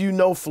don't know if you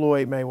know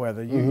Floyd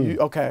Mayweather.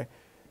 Okay.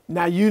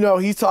 Now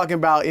he's talking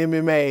about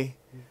MMA.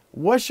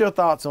 What's your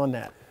thoughts on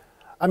that?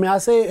 I mean, I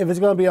say if it's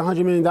going to be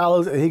 $100 million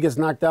and he gets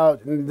knocked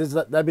out, and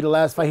that'd be the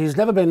last fight. He's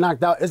never been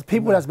knocked out. It's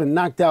people that's been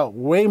knocked out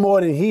way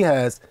more than he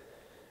has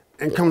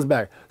and comes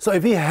back. So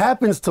if he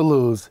happens to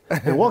lose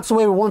and walks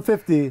away with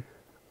 150,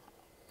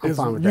 I'm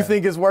fine with that. You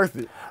think it's worth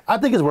it? I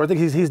think it's worth it.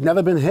 He's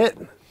never been hit.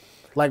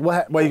 Like,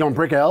 what you going to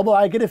break an elbow?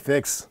 I get it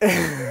fixed.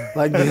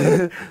 Like,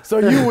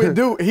 so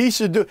he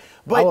should do.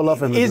 But I would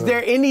love him to is do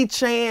there it. any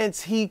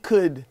chance he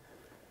could,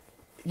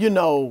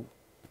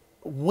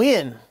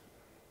 win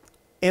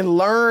and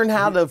learn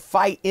how to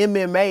fight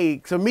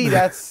MMA? To me,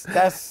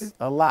 that's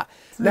a lot.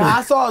 Now,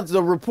 I saw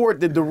the report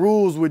that the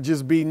rules would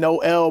just be no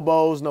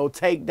elbows, no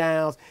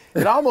takedowns.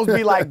 It'd almost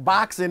be like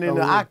boxing in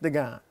the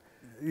octagon.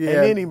 Yeah.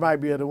 And then he might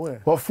be able to win.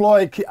 Well,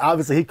 Floyd,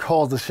 obviously, he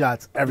calls the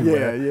shots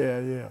everywhere.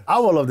 Yeah. I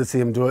would love to see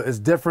him do it. It's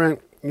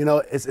different.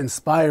 It's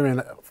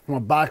inspiring from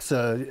a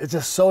boxer. It's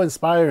just so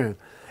inspiring.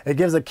 It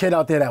gives a kid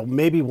out there that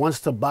maybe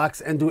wants to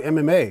box and do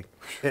MMA.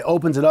 It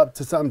opens it up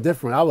to something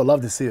different. I would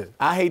love to see it.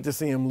 I hate to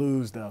see him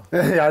lose, though.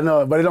 Yeah, I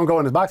know, but it don't go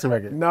in his boxing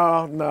record. No.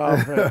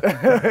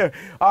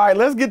 All right,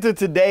 let's get to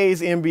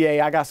today's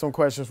NBA. I got some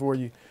questions for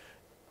you.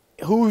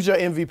 Who's your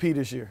MVP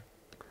this year?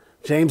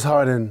 James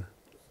Harden.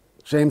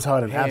 Hands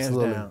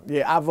absolutely. Down.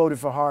 Yeah, I voted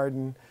for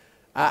Harden.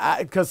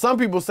 Because some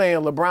people saying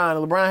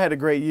LeBron. LeBron had a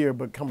great year,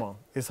 but come on,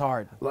 it's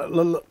Harden.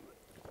 Look,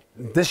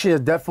 this year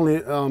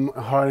definitely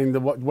Harden.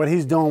 What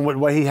he's doing with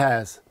what he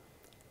has,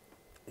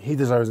 he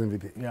deserves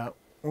MVP. Yeah.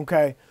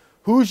 Okay.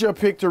 Who's your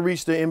pick to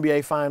reach the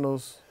NBA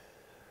Finals?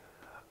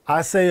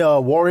 I say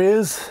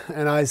Warriors,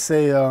 and I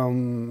say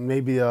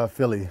maybe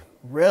Philly.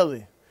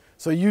 Really?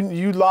 So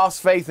you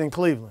lost faith in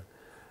Cleveland?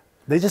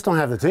 They just don't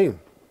have the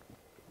team.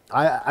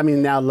 I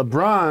mean, now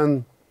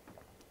LeBron,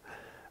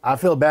 I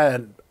feel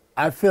bad.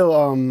 I feel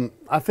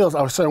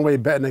a certain way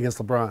betting against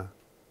LeBron.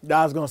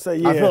 I was gonna say,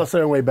 yeah. I feel a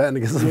certain way betting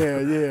against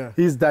him. Yeah.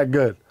 He's that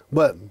good.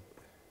 But,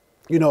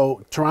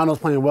 Toronto's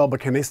playing well, but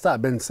can they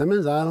stop Ben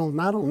Simmons? I don't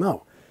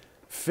know.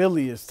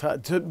 Philly is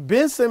tough.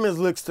 Ben Simmons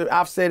looks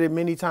I've said it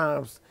many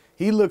times.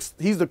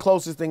 He's the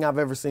closest thing I've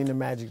ever seen to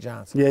Magic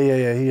Johnson.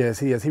 Yeah, he is.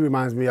 He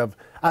reminds me of,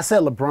 I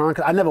said LeBron,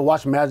 'cause I never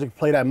watched Magic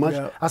play that much.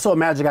 Yep. I saw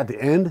Magic at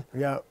the end.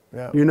 Yeah.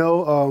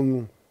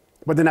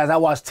 But then as I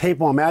watched tape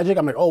on Magic,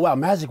 I'm like, oh, wow,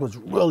 Magic was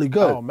really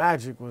good. Oh,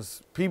 Magic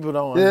was, people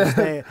don't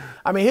understand.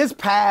 I mean, his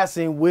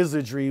passing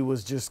wizardry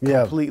was just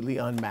completely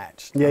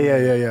unmatched.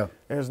 Yeah.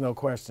 There's no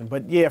question.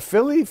 But, yeah,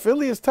 Philly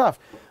is tough.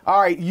 All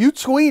right, you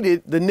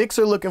tweeted the Knicks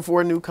are looking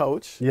for a new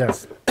coach.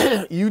 Yes.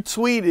 You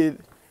tweeted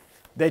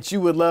that you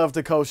would love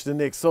to coach the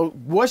Knicks. So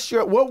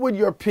what would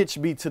your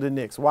pitch be to the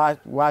Knicks? Why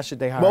should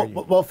they hire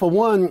you? Well, for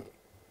one,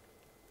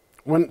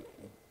 when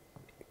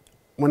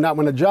when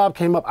the job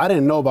came up, I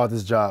didn't know about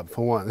this job,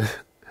 for one.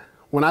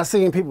 When I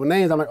seen people's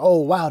names, I'm like,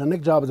 oh, wow, the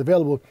Knicks job is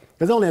available.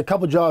 There's only a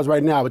couple jobs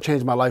right now I would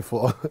change my life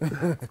for.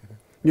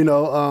 You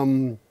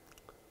know,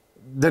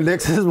 the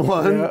Knicks is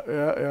one.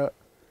 Yeah.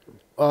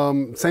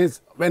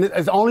 Saints, and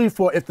it's only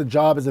for if the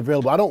job is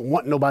available. I don't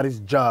want nobody's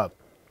job.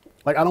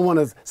 Like, I don't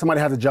want somebody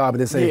has a job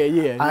and they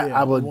say,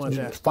 I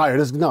would fire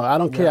this. No, I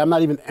don't care. I'm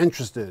not even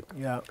interested.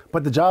 Yeah.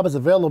 But the job is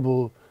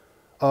available.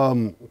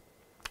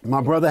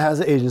 My brother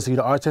has an agency,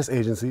 the Artist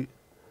Agency.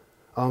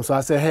 So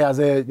I said, hey,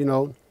 Isaiah, you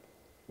know,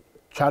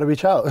 try to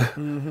reach out.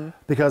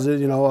 Because,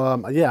 you know,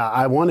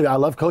 I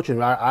love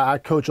coaching. I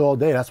coach all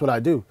day. That's what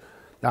I do.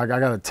 I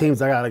got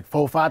teams. I got like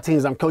 4 or 5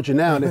 teams I'm coaching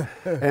now.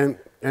 And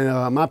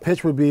my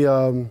pitch would be,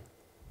 you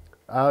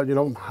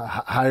know,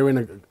 hiring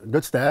a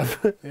good staff.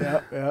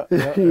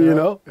 You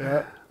know?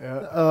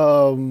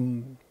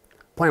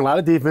 Playing a lot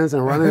of defense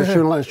and running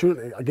and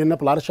shooting, getting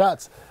up a lot of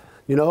shots.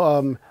 You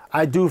know,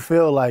 I do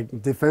feel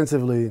like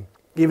defensively,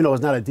 even though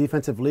it's not a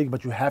defensive league,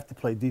 but you have to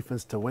play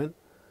defense to win.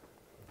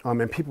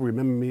 And people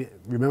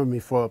remember me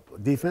for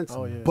defense.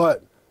 Oh, yeah.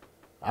 But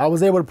I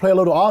was able to play a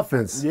little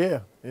offense. Yeah.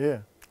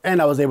 And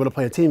I was able to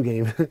play a team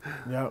game.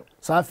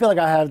 So I feel like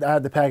I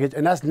have the package,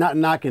 and that's not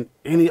knocking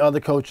any other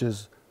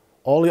coaches.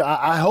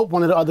 I hope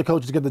one of the other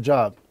coaches get the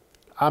job.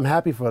 I'm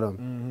happy for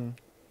them.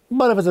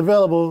 But if it's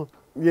available,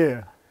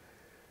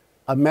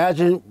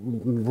 imagine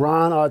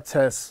Ron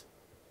Artest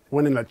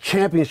winning a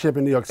championship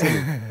in New York City.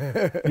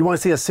 You want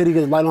to see a city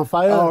get light on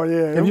fire? Oh,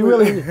 yeah. If you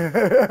really,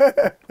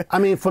 I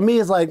mean, for me,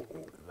 it's like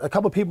a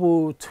couple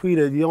people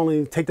tweeted, you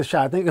only take the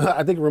shot.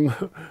 I think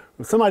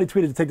somebody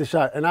tweeted to take the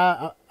shot, and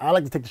I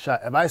like to take the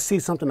shot. If I see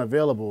something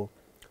available,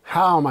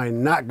 how am I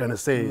not going to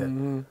say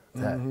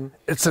that?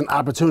 It's an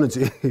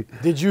opportunity.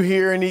 Did you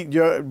hear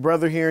your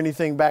brother hear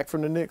anything back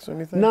from the Knicks or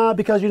anything? Nah,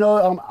 because, you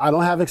know, I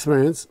don't have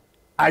experience.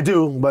 I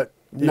do, but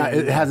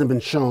it hasn't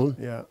been shown.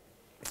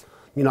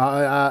 You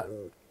know,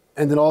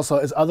 and then also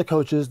it's other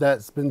coaches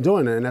that's been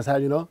doing it, and that's how,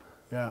 you know,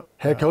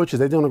 head coaches,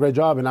 they're doing a great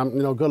job, and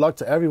you know, good luck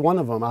to every one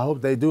of them. I hope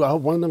they do. I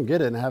hope one of them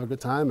get it and have a good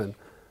time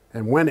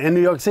and win in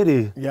New York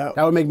City. That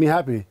would make me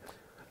happy.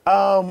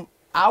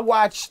 I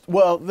watched,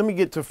 well, let me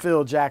get to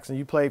Phil Jackson.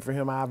 You played for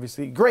him,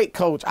 obviously. Great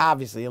coach,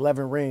 obviously,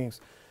 11 rings.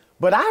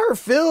 But I heard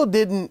Phil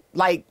didn't,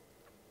 like,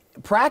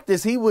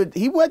 practice. He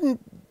wasn't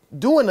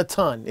doing a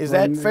ton. Is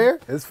that fair?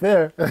 It's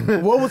fair.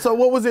 What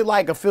was it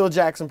like, a Phil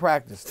Jackson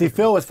practice? See,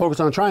 Phil was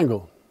focused on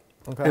triangle.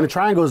 And the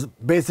triangle is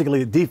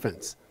basically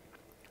defense.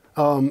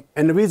 And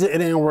the reason it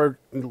didn't work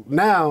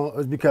now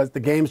is because the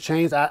game's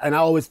changed, and I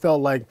always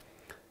felt like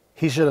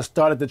he should have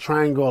started the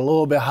triangle a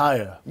little bit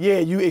higher. Yeah,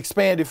 you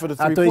expanded for the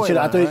three-pointer.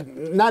 I thought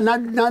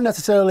not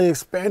necessarily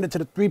expanded to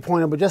the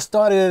three-pointer, but just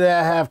started it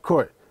at half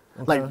court.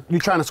 Like,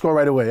 you're trying to score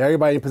right away.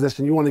 Everybody in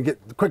position, you want to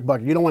get the quick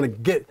bucket. You don't want to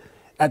get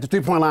at the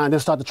three-point line, then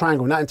start the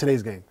triangle. Not in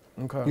today's game.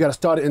 You got to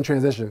start it in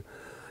transition.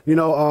 You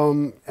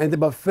know,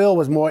 but Phil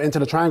was more into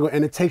the triangle,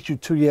 and it takes you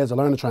 2 years to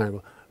learn the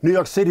triangle. New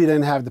York City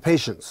didn't have the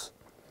patience.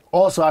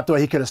 Also, I thought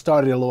he could have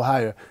started it a little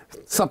higher.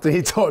 Something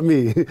he taught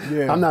me.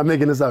 I'm not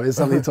making this up. It's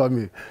something he taught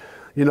me.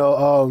 You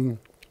know,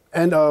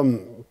 and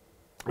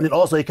then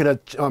also he could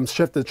have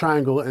shifted the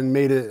triangle and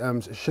made it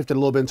shifted a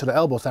little bit into the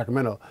elbow,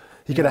 Sacramento.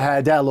 He could have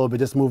had that a little bit,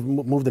 just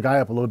move the guy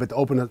up a little bit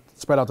to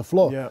spread out the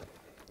floor.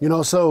 You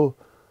know, so,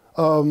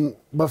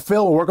 but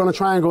Phil will work on the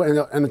triangle,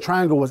 and the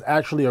triangle was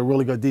actually a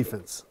really good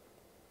defense.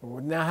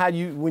 Now,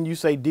 when you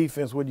say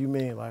defense, what do you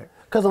mean, like?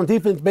 Because on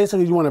defense,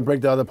 basically, you want to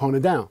break the other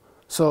opponent down.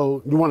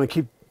 So you want to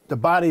keep the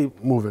body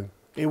moving.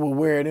 It will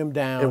wear them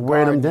down. It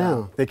wear them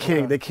down. They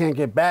can't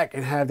get back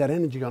and have that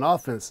energy on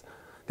offense.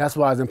 That's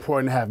why it's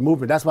important to have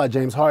movement. That's why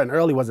James Harden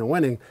early wasn't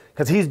winning,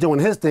 because he's doing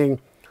his thing,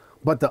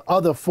 but the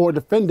other 4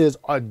 defenders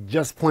are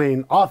just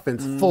playing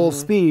offense full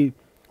speed,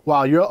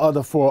 while your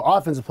other 4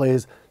 offensive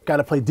players got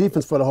to play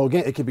defense for the whole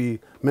game. It could be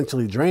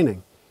mentally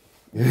draining.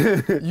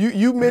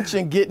 You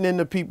mentioned getting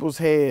into people's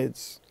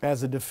heads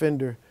as a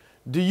defender.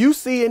 Do you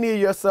see any of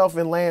yourself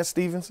in Lance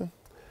Stevenson?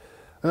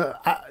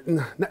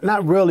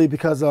 Not really,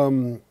 because a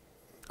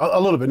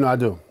little bit. No, I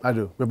do.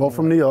 We're both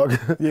from New York.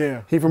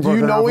 He from Brooklyn. Do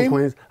you know I'm him? from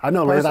Queens. I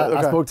know Lance.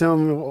 I spoke to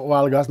him a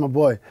while ago. That's my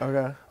boy.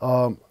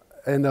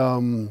 And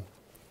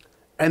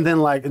then,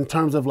 like, in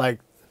terms of, like,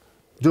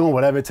 doing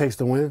whatever it takes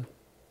to win,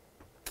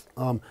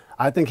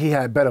 I think he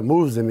had better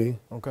moves than me.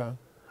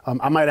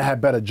 I might have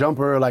had better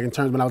jumper, like, in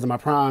terms when I was in my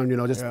prime, you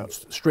know,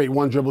 just straight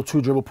 1 dribble,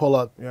 2 dribble, pull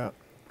up.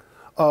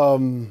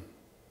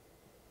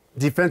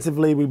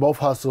 Defensively, we both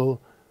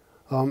hustle.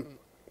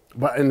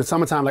 But in the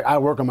summertime, like, I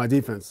work on my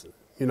defense.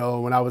 You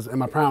know, when I was in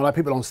my prime, a lot of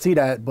people don't see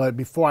that, but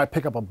before I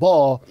pick up a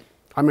ball,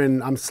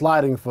 I'm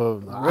sliding for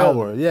an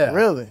hour.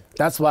 Really?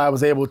 That's why I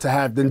was able to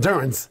have the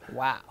endurance.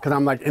 Wow. Because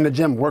I'm, like, in the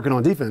gym working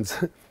on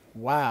defense.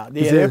 Wow.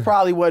 Yeah, there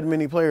probably wasn't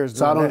many players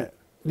doing that.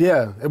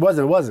 Yeah, it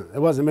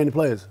wasn't many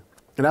players.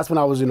 And that's when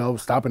I was, you know,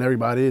 stopping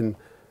everybody. And,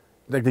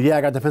 like, the year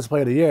I got Defensive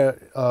Player of the Year,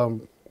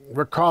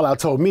 Rick Carlisle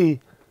told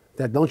me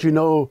that, don't you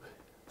know,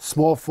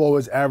 small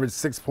forwards average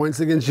 6 points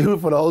against you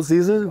for the whole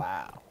season?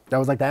 Wow. That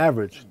was like the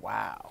average.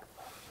 Wow.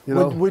 You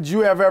know? Would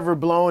you have ever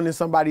blown in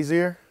somebody's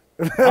ear?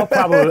 I'll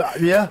probably,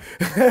 yeah.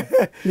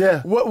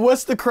 Yeah.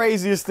 What's the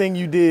craziest thing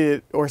you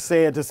did or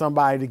said to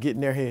somebody to get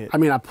in their head? I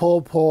mean, I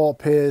pulled Paul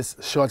Pierce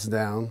shorts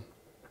down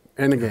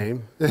in the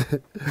game.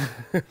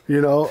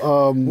 You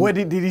know. What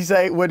did he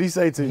say? What did he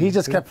say to you? He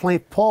just kept playing.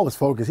 Paul was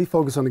focused. He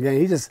focused on the game.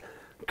 He just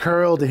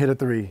curled and hit a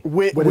three.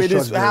 With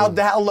his how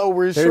low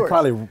were his shorts?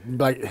 Probably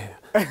like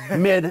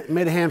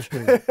mid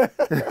hamstring.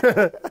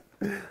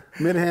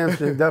 Mid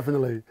hamstring,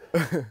 definitely.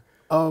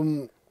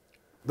 The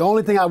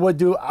only thing I would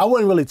do, I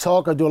wouldn't really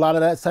talk or do a lot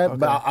of that type,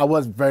 but I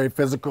was very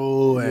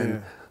physical,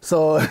 and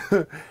so,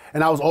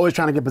 and I was always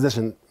trying to get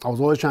position. So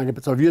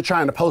if you're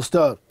trying to post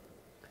up,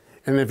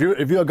 and if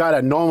you're a guy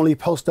that normally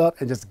post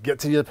up and just get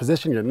to your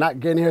position, you're not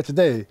getting here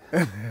today.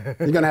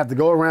 You're gonna have to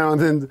go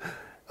around,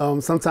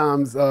 and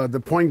sometimes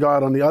the point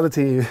guard on the other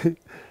team.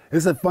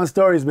 It's a fun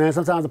stories, man.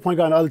 Sometimes the point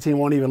guard on the other team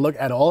won't even look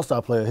at an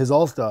all-star player, his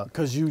all-star.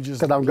 Because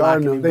I'm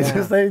guarding them. They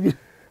just say,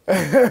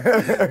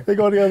 they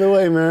go the other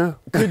way, man.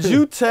 Could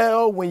you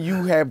tell when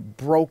you have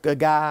broke a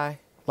guy,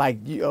 like,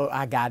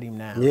 I got him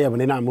now? Yeah, when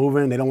they're not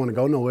moving, they don't want to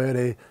go nowhere.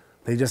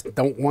 They just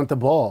don't want the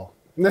ball.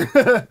 They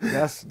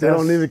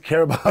don't even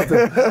care about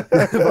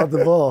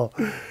the ball.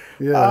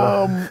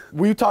 Yeah.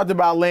 We talked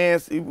about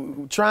Lance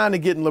trying to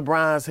get in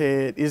LeBron's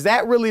head. Is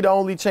that really the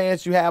only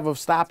chance you have of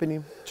stopping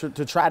him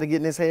to try to get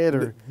in his head?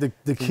 Or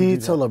the key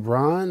to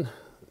LeBron,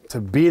 to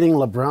beating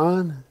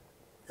LeBron,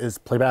 is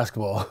play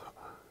basketball.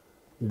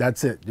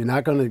 That's it. You're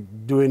not going to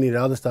do any of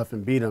the other stuff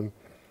and beat him.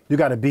 You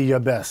got to be your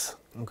best.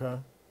 Okay.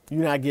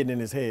 You're not getting in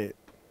his head.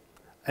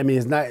 I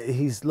mean,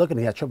 he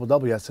had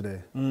triple-double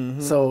yesterday. Mm-hmm.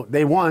 So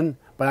they won,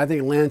 but I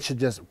think Lance should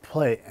just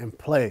play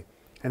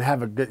and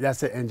have a good,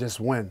 that's it, and just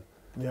win.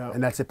 Yeah.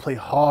 And that's it. Play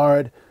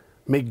hard,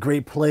 make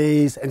great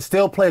plays, and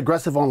still play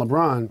aggressive on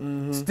LeBron.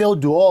 Mm-hmm. Still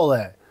do all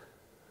that.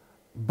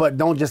 But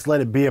don't just let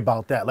it be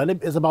about that.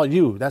 It's about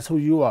you. That's who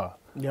you are.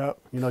 Yep.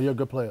 You know, you're a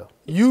good player.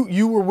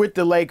 You were with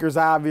the Lakers,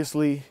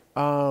 obviously.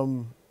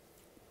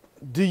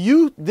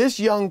 This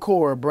young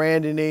core,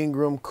 Brandon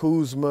Ingram,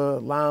 Kuzma,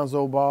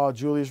 Lonzo Ball,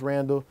 Julius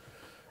Randle,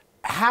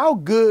 how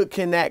good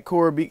can that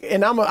core be?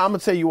 And I'm going to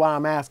tell you why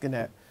I'm asking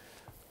that.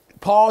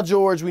 Paul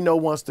George, we know,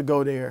 wants to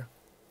go there.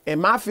 And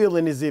my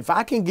feeling is if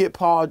I get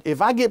Paul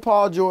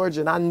George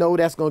and I know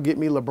that's going to get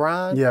me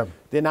LeBron,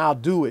 then I'll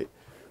do it.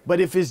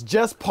 But if it's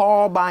just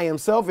Paul by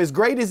himself, as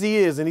great as he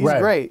is, and he's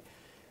great,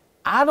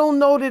 I don't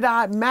know that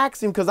I'd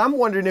max him because I'm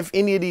wondering if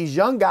any of these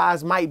young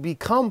guys might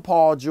become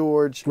Paul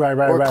George or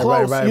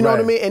close. You know what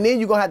I mean? And then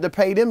you're going to have to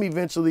pay them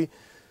eventually.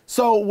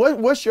 So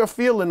what's your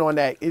feeling on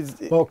that?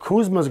 Well,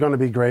 Kuzma's going to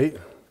be great.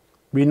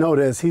 We know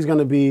this. He's going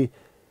to be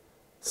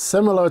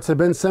similar to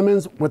Ben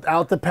Simmons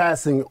without the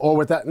passing, or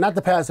without without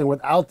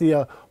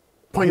the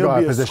point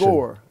guard position. He'll be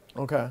a scorer.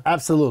 Okay.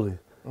 Absolutely.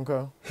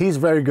 Okay. He's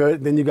very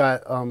good. Then you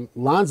got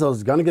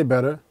Lonzo's going to get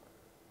better,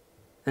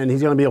 and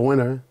he's going to be a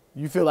winner.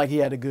 You feel like he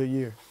had a good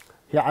year?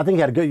 Yeah, I think he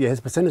had a good year. His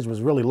percentage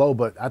was really low,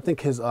 but I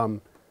think his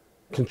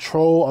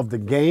control of the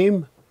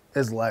game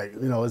is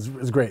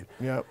is great.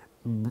 Yep.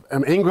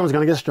 Ingram's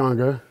going to get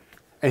stronger,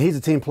 and he's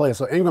a team player.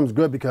 So Ingram's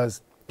good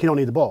because he don't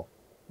need the ball.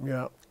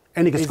 Yeah.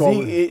 And he can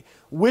score.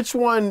 Which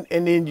one,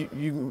 and then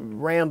you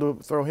Randall,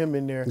 throw him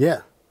in there.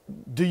 Yeah.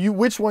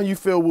 Which one you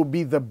feel will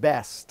be the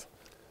best?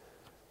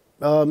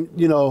 I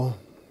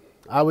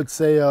would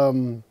say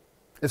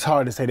it's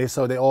hard to say.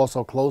 They're all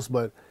so close,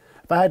 but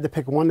if I had to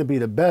pick one to be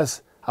the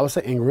best, I would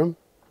say Ingram.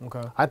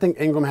 Okay. I think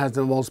Ingram has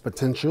the most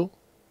potential.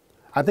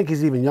 I think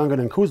he's even younger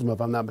than Kuzma,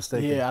 if I'm not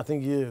mistaken. Yeah, I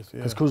think he is.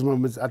 Because Kuzma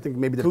was, I think,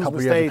 maybe did Kuzma a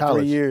couple years in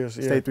college. 3 years.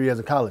 Yeah. Stayed 3 years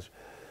in college.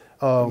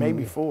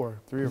 Maybe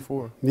 4, 3 or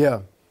 4.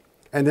 Yeah.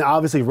 And then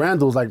obviously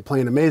Randall's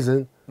playing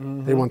amazing.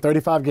 Mm-hmm. They won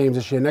 35 games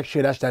this year. Next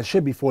year, that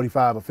should be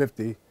 45 or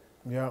 50.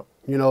 Yeah.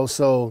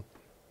 So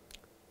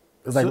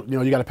it's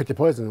you got to pick your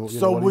poison.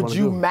 So would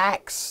you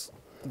max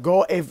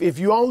go if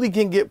you only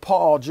can get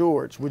Paul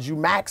George? Would you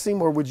max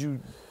him or would you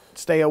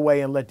stay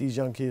away and let these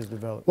young kids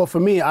develop? Well, for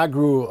me, I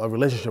grew a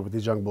relationship with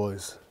these young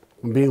boys,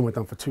 being with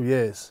them for 2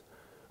 years,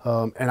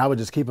 and I would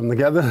just keep them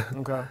together.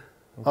 Okay.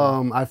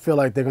 I feel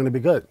like they're going to be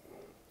good.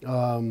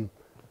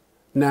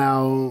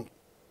 Now,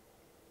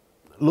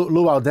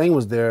 Lou Aldeng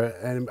was there,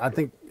 and I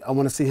think I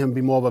want to see him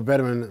be more of a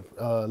veteran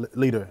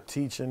leader.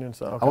 Teaching and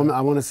stuff. Okay.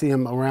 I want to see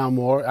him around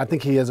more. I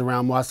think he is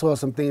around more. I saw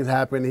some things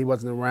happen. He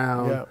wasn't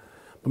around. Yeah.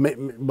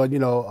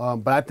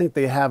 But I think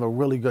they have a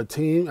really good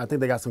team. I think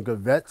they got some good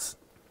vets,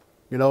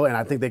 and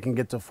I think they can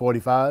get to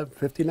 45,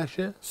 50 next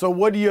year. So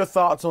what are your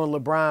thoughts on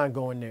LeBron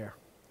going there?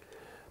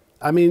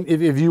 I mean,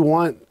 if you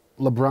want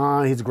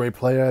LeBron, he's a great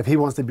player. If he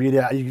wants to be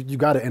there, you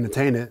got to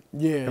entertain it.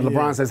 Yeah. And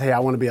LeBron says, "Hey, I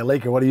want to be a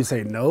Laker." What do you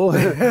say? No.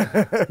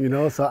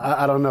 So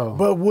I don't know.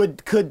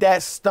 But could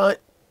that stunt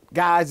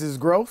guys'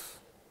 growth?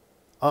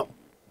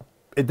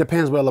 It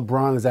depends where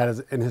LeBron is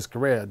at in his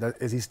career.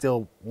 Is he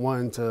still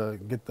wanting to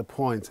get the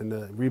points and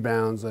the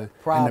rebounds and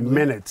the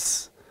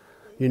minutes?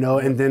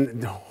 And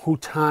then who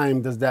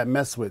time does that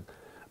mess with?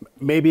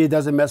 Maybe it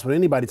doesn't mess with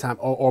anybody's time,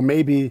 or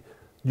maybe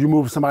you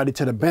move somebody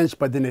to the bench,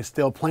 but then they're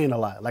still playing a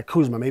lot, like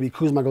Kuzma. Maybe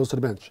Kuzma goes to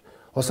the bench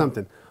or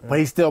something, but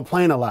he's still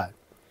playing a lot.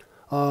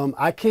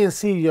 I can't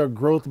see your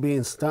growth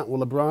being stunt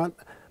with LeBron.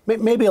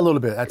 Maybe a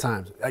little bit at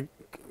times. Like,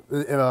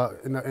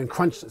 in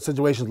crunch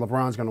situations,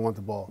 LeBron's going to want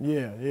the ball.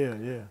 Yeah.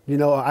 You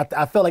know,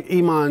 I felt like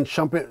Iman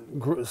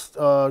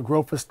Shumpert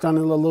growth is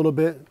stunning a little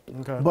bit.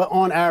 Okay. But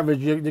on average,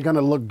 you're going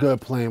to look good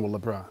playing with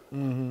LeBron.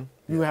 Mm-hmm.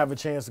 You have a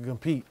chance to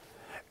compete.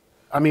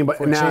 I mean, but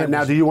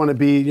now, do you want to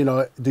be, you know,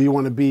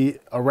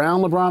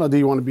 around LeBron, or do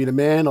you want to be the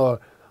man, or,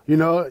 you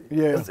know,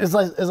 yeah, it's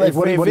like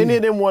if any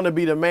of them want to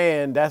be the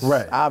man, that's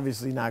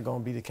obviously not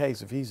going to be the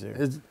case if he's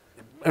there.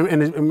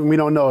 And we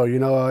don't know, you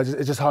know,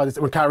 it's just hard to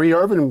say. When Kyrie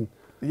Irving,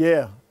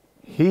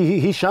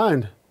 he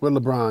shined with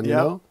LeBron, you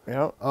know.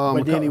 Yeah.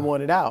 But then he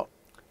wanted out.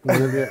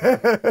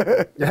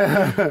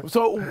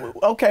 So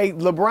okay,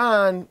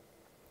 LeBron,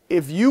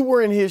 if you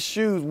were in his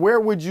shoes, where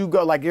would you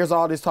go? Like, there's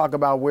all this talk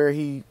about where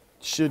he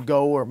should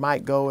go or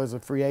might go as a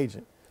free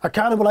agent. I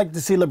kind of would like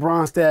to see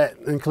LeBron stay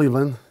in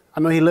Cleveland. I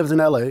know he lives in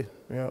LA.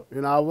 Yeah.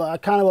 You know, I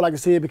kind of would like to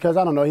see it because,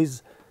 I don't know,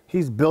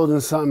 he's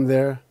building something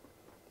there.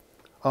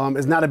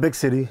 It's not a big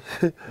city.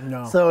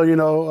 No. So, you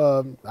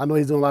know, I know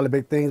he's doing a lot of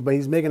big things, but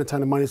he's making a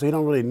ton of money, so he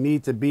don't really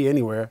need to be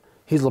anywhere.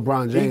 He's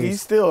LeBron James.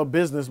 He's still a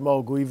business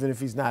mogul, even if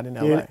he's not in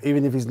LA.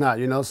 Even if he's not,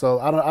 you know. So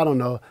I don't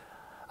know.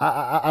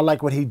 I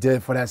like what he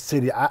did for that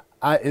city.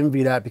 I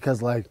envy that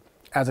because, like,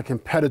 as a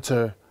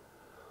competitor,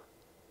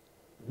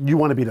 you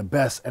want to be the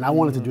best, and I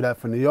wanted to do that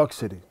for New York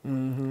City.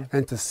 Mm-hmm.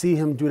 And to see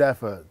him do that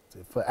for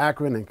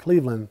Akron and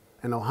Cleveland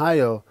and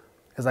Ohio,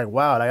 it's like,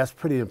 wow, that's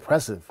pretty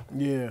impressive.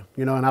 Yeah.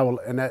 You know,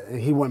 and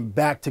he went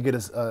back to get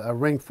a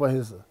ring for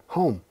his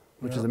home,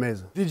 which is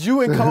amazing. Did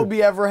you and Kobe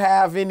ever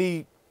have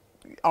any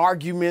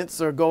arguments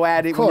or go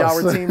at it when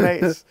y'all were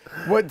teammates?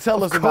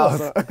 Tell us about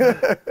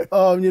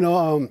that. You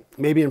know,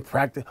 maybe in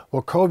practice.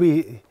 Well,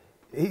 Kobe,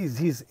 he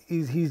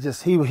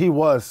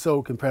was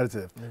so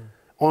competitive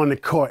on the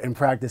court in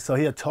practice. So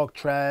he'll talk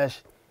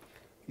trash.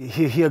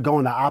 He'll go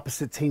on the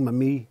opposite team of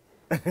me.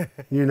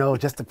 You know,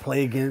 just to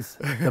play against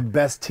the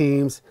best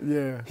teams.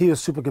 Yeah. He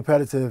was super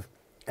competitive,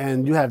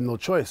 and you have no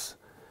choice.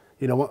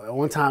 You know,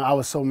 one time I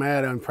was so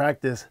mad in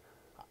practice,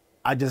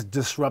 I just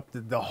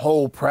disrupted the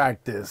whole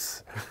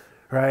practice,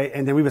 right?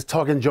 And then we was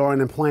talking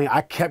during and playing. I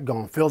kept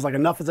going. Feels like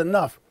enough is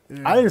enough.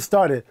 Yeah. I didn't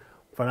start it,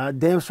 but I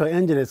damn sure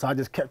ended it, so I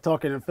just kept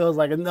talking. It feels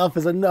like enough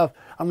is enough.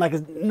 I'm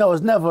like, no,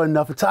 it's never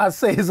enough. Until I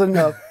say it's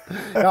enough.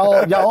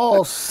 y'all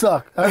all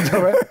suck.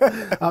 Right?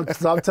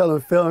 So I'm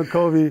telling Phil and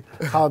Kobe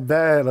how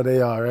bad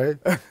they are,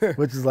 right?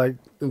 Which is like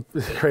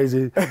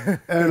crazy.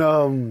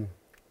 And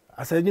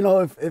I said, you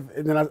know,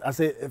 I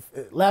said,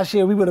 if last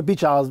year we would have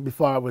beat y'all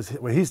before I was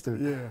with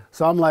Houston. Yeah.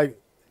 So I'm like,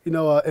 you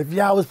know, if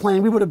y'all was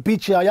playing, we would have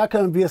beat y'all. Y'all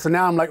couldn't beat us. So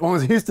now I'm like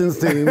on Houston's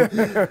team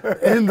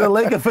in the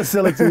Laker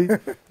facility.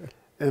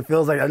 It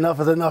feels like enough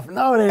is enough.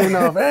 No, it ain't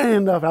enough. It ain't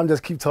enough. I'm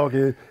just keep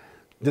talking,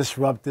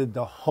 disrupted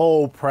the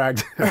whole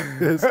practice.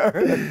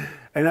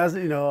 And that's,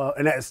 you know,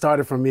 and that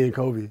started from me and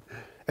Kobe.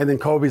 And then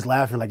Kobe's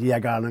laughing like, yeah, I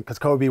got him. Because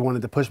Kobe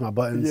wanted to push my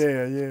buttons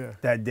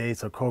that day.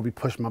 So Kobe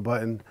pushed my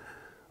button.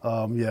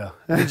 Yeah.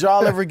 Did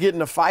y'all ever get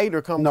in a fight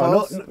or come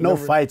close? No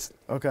fights.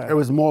 Okay. It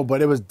was more,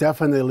 but it was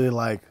definitely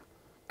like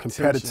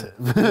competitive.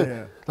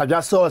 Yeah. Like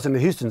y'all saw us in the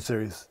Houston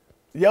series.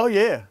 Yo,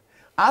 yeah.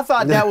 I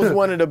thought that was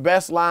one of the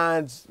best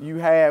lines you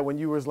had when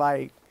you was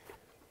like,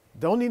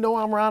 don't he know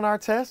I'm Ron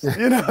Artest?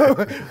 You know,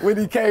 when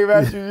he came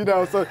at you, you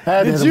know. So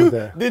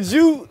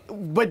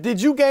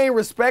did you gain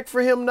respect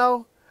for him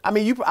though? I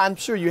mean, I'm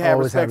sure you had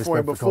respect for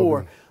him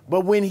before,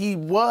 but when he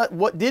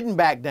what didn't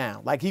back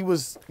down, like he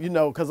was, you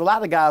know, because a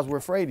lot of guys were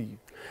afraid of you.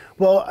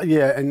 Well,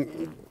 yeah,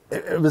 and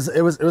it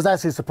was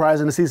actually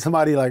surprising to see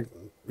somebody like,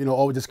 you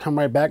know, just come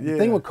right back. Yeah. The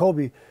thing with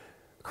Kobe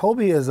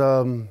is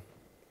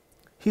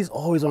he's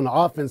always on the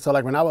offense. So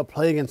like when I would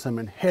play against him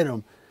and hit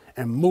him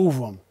and move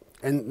him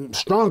and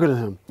stronger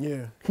than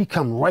him, he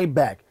come right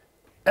back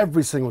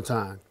every single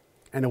time.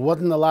 And there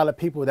wasn't a lot of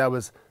people that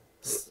was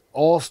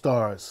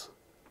all-stars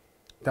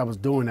that was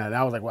doing that. And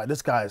I was like, wow,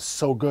 this guy is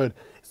so good.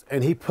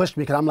 And he pushed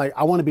me because I'm like,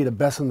 I want to be the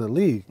best in the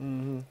league,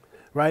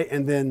 right?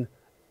 And then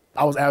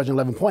I was averaging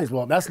 11 points.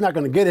 Well, that's not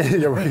going to get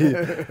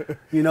it,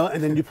 you know?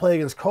 And then you play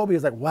against Kobe,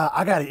 it's like, wow,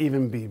 I got to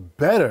even be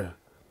better,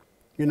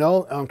 you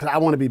know? Because I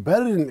want to be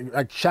better than,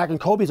 like, Shaq and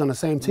Kobe's on the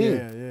same team.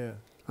 Yeah.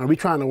 And we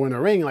trying to win a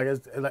ring. Like,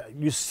 it's like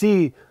you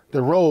see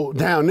the road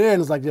down there,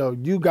 and it's like, yo,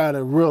 you got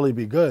to really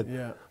be good.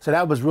 Yeah. So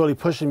that was really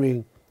pushing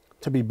me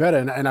to be better.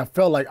 And I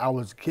felt like I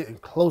was getting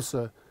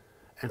closer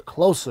and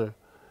closer,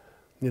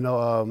 you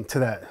know, to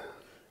that.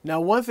 Now,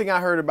 one thing I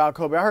heard about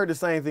Kobe, I heard the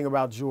same thing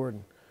about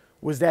Jordan,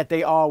 was that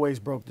they always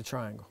broke the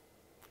triangle.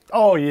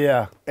 Oh,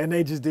 yeah. And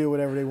they just did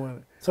whatever they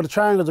wanted. So the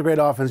triangle's a great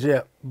offense,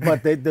 yeah,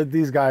 but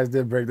these guys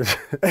did break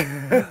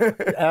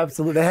the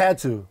Absolutely. They had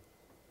to.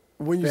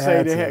 When you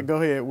say they had,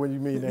 go ahead, what do you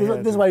mean they had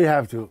to? This is why you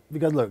have to.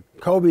 Because, look,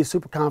 Kobe is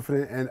super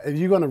confident, and if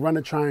you're going to run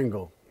a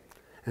triangle,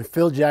 and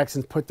Phil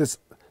Jackson put this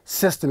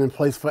system in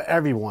place for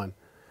everyone,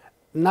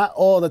 not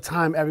all the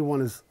time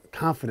everyone is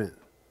confident.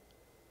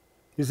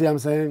 You see what I'm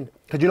saying?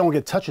 Because you don't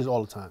get touches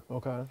all the time.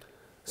 Okay.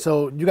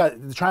 So you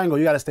got the triangle,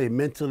 you got to stay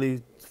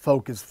mentally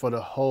focused for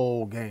the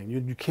whole game.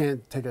 You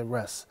can't take a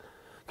rest.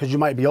 because you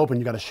might be open,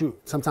 you got to shoot.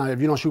 Sometimes if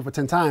you don't shoot for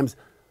 10 times,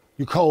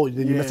 you cold,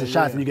 then you miss a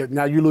shot, and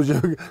now you lose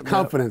your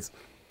confidence.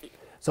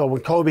 So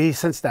when Kobe, he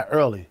sensed that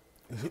early.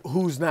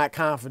 Who's not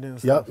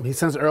confident? Yep, he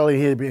sensed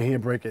early he'd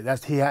break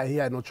it. He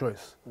had no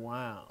choice.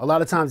 Wow. A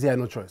lot of times he had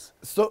no choice.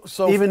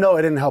 So even though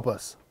it didn't help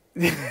us.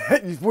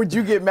 Would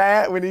you get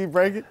mad when he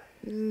break it?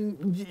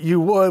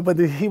 You would, but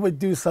he would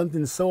do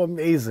something so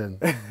amazing.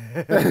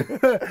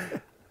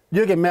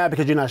 You get mad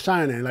because you're not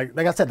shining. Like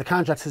I said, the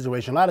contract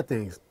situation, a lot of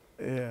things.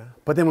 Yeah.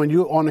 But then when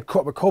you're on the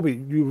court with Kobe,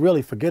 you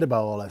really forget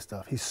about all that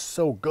stuff. He's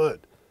so good.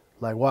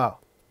 Like, wow.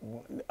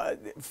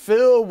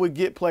 Phil would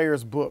get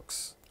players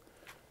books.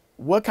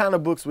 What kind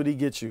of books would he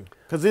get you?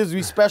 Because this would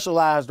be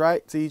specialized,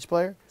 right, to each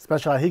player?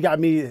 Specialized. He got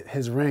me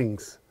his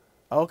rings.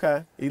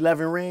 Okay.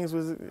 11 rings,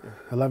 was it?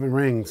 11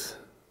 rings.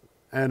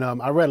 And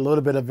I read a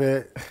little bit of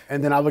it,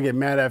 and then I would get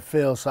mad at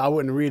Phil, so I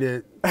wouldn't read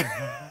it.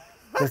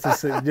 Just to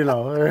say, you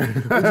know.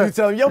 Would you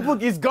tell him, your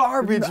book is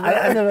garbage,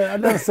 man? I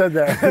never said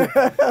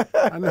that.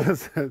 I never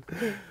said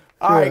that.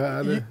 All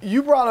right,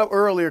 you brought up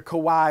earlier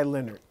Kawhi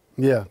Leonard.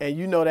 Yeah. And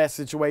you know that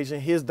situation.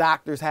 His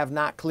doctors have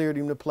not cleared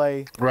him to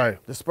play.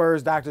 Right. The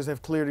Spurs doctors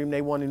have cleared him.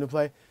 They want him to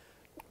play.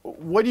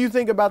 What do you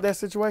think about that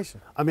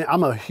situation? I mean,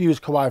 I'm a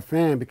huge Kawhi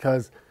fan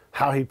because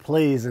how he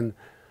plays, and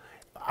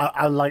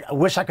I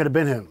wish I could have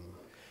been him.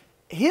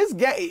 His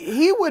game,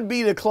 he would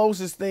be the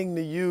closest thing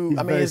to you. He's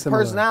I mean, his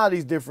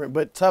personality's different,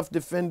 but tough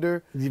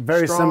defender. He's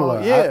very strong.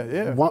 similar.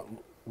 Yeah.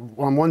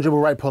 One dribble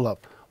right pull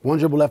up, one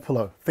dribble left pull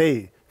up,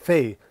 fade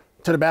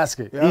to the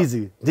basket,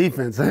 easy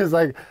defense. It's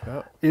like,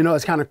 you know,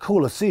 it's kind of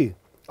cool to see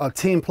a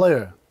team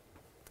player.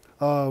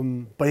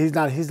 But he's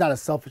not a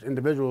selfish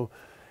individual.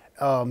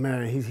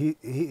 Man, he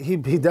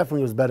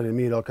definitely was better than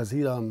me though, because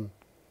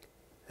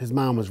his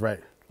mom was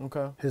right.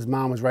 Okay. His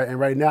mom was right, and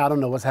right now I don't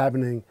know what's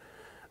happening.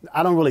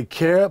 I don't really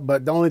care,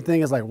 but the only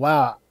thing is like,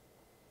 wow,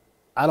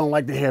 I don't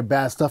like to hear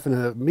bad stuff in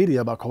the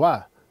media about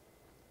Kawhi.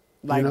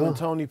 Like when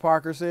Tony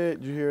Parker said,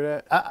 did you hear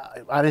that?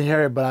 I didn't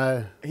hear it,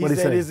 but he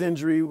said his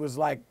injury was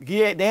like,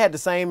 they had the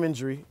same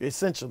injury,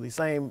 essentially,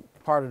 same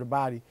part of the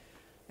body.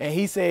 And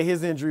he said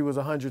his injury was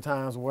 100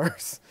 times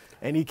worse,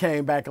 and he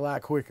came back a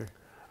lot quicker.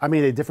 I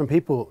mean, they're different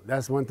people.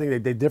 That's one thing.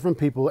 They're different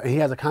people, and he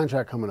has a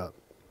contract coming up.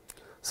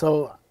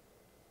 So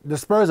the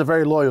Spurs are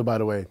very loyal, by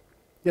the way.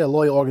 Yeah,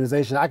 loyal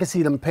organization. I can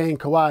see them paying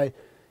Kawhi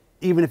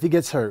even if he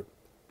gets hurt.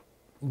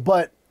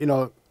 But, you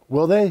know,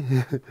 will they?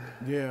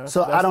 Yeah.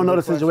 So I don't know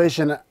the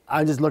situation.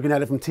 I'm just looking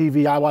at it from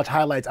TV. I watch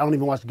highlights. I don't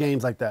even watch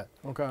games like that.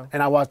 Okay.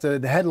 And I watch the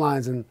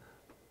headlines and,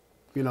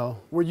 you know.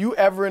 Were you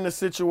ever in a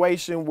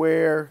situation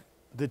where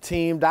the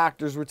team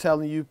doctors were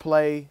telling you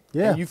play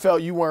and you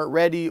felt you weren't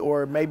ready,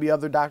 or maybe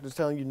other doctors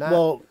telling you not?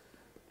 Well,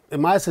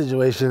 in my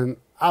situation,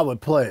 I would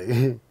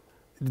play.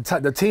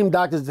 The team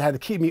doctors had to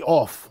keep me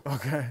off.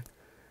 Okay.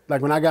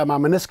 Like when I got my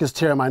meniscus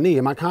tear in my knee,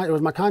 it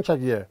was my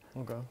contract year.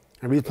 Okay.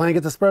 And we was playing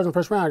against the Spurs in the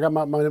first round. I got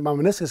my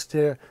meniscus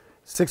tear,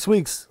 6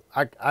 weeks.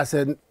 I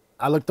said,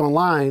 I looked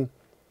online,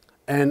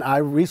 and I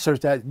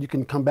researched that you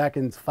can come back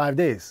in 5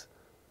 days.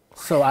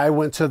 So I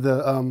went to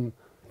the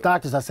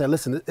doctors. I said,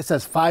 listen, it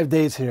says 5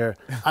 days here.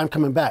 I'm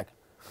coming back.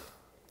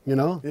 You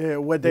know? Yeah.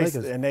 What they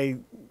and they.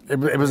 It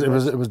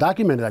was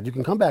documented that you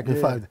can come back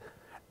in 5 days.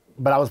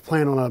 But I was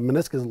playing on a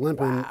meniscus limp,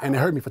 and it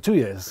hurt me for 2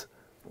 years.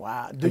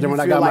 Wow. Do you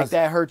feel like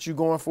that hurt you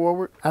going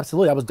forward?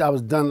 Absolutely. I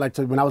was done. Like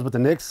when I was with the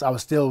Knicks, I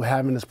was still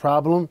having this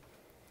problem.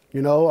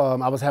 You know,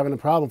 I was having a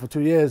problem for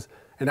 2 years,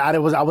 and I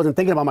wasn't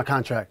thinking about my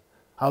contract.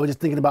 I was just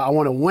thinking about I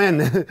want to win.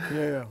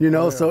 Yeah. You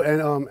know. Yeah. So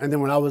and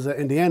then when I was at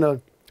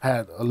Indiana, I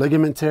had a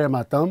ligament tear in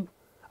my thumb.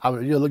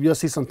 You'll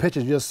see some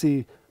pictures. You'll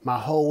see my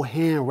whole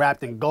hand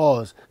wrapped in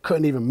gauze.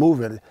 Couldn't even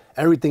move it.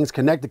 Everything's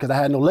connected because I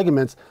had no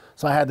ligaments,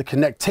 so I had to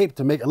connect tape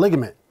to make a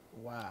ligament.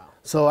 Wow.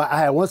 So I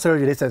had one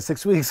surgery. They said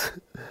 6 weeks.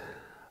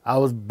 I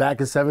was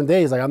back in 7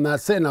 days. Like, I'm not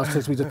sitting out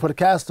 6 weeks to put a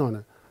cast on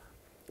it.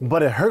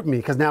 But it hurt me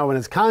because now when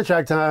it's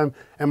contract time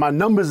and my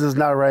numbers is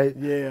not right,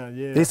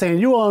 they saying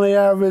you only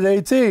average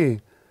 18,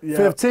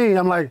 15.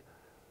 I'm like,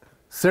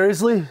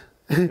 seriously?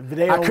 I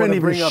couldn't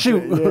even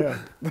shoot.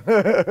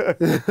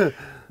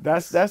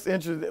 That's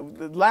interesting.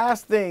 The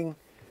last thing,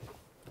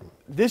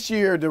 this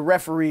year the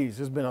referees,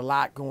 there's been a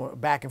lot going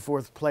back and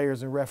forth,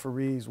 players and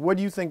referees. What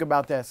do you think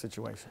about that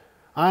situation?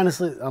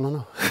 Honestly, I don't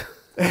know.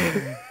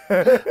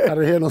 I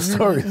don't hear no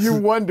stories. You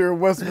wonder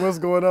what's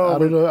going on. I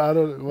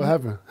don't know. What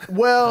happened?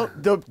 Well,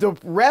 the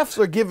refs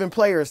are giving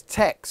players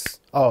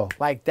texts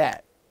like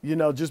that, you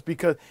know, just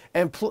because.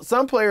 And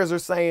some players are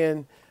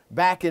saying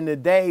back in the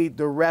day,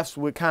 the refs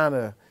would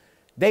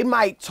they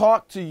might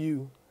talk to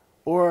you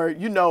or,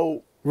 you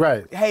know,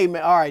 right. Hey,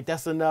 man, all right,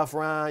 that's enough,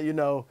 Ron, you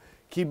know,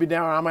 keep it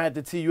down. I'm going to have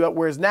to tee you up.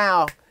 Whereas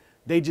now,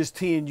 they just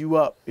teeing you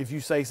up if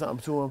you say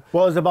something to them.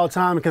 Well, it's about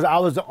time because I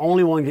was the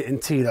only one getting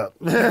teed up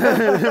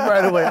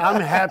right away. I'm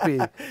happy.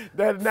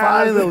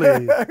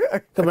 Finally.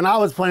 Because when I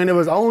was playing, it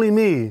was only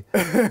me.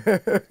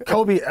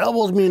 Kobe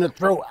elbows me in the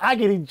throat. I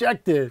get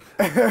ejected,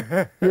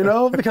 you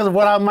know, because of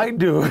what I might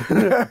do.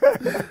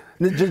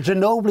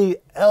 Ginobili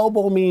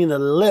elbowed me in the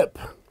lip,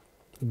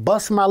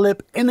 bust my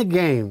lip in the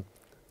game,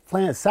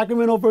 playing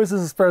Sacramento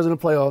versus the Spurs in the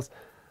playoffs.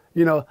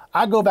 You know,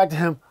 I go back to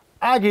him,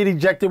 I get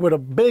ejected with a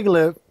big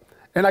lip,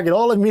 and I get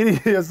all the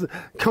media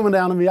coming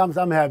down to me. I'm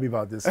happy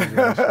about this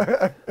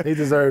situation. He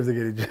deserves to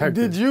get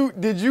ejected.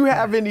 Did you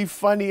have any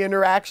funny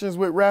interactions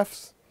with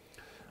refs?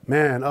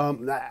 Man,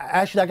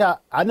 actually,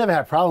 I never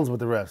had problems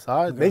with the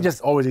refs. They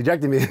just always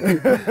ejected me.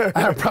 I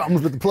had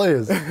problems with the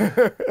players.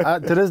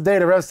 To this day,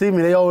 the refs see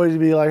me, they always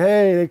be like,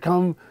 hey, they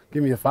come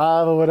give me a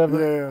 5 or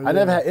whatever. I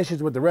never had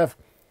issues with the ref.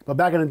 But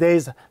back in the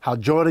days, how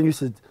Jordan used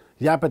to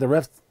yap at the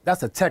refs,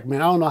 that's a tech,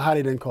 man. I don't know how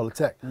they didn't call a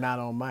tech. Not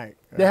on mic.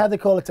 They had to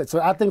call a tech. So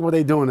I think what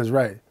they're doing is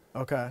right.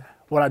 Okay.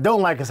 What I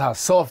don't like is how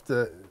soft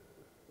the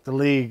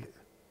league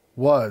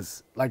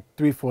was like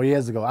 3-4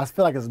 years ago. I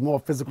feel like it's more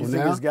physical now. You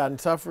think it's gotten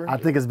tougher? I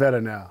think it's better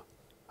now.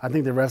 I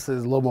think the rest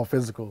is a little more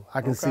physical.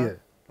 I can see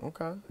it.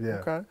 Okay. Yeah.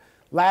 Okay.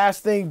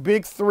 Last thing,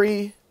 Big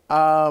Three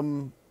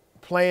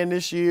playing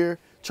this year.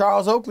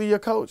 Charles Oakley, your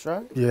coach,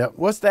 right? Yeah.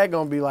 What's that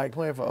going to be like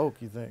playing for Oak,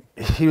 you think?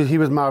 He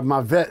was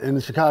my vet in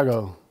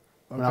Chicago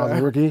when I was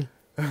a rookie.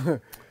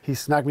 He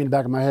smacked me in the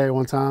back of my head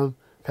one time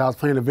because I was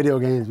playing the video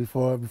games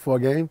before a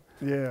game.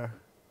 Yeah.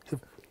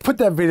 Put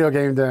that video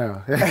game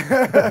down.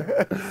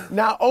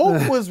 Now,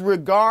 Oak was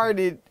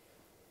regarded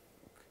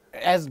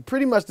as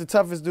pretty much the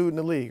toughest dude in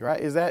the league, right?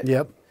 Is that?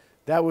 Yep.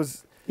 That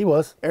was. He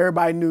was.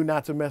 Everybody knew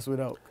not to mess with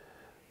Oak.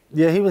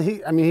 Yeah, he was. He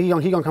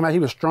gonna come out. He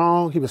was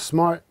strong. He was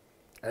smart.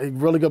 A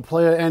really good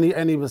player,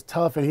 and he was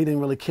tough, and he didn't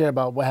really care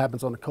about what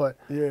happens on the court.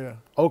 Yeah.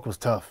 Oak was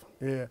tough.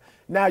 Yeah.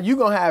 Now you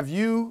gonna have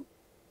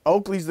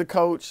Oakley's the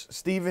coach,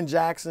 Steven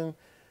Jackson.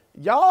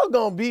 Y'all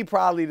gonna be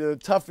probably the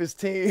toughest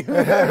team in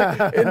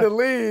the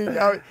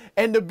league.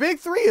 And the Big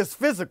Three is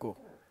physical.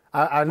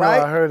 I know.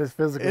 Right? I heard it's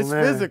physical, it's man.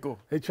 It's physical.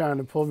 They trying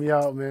to pull me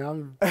out,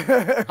 man.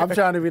 I'm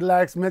trying to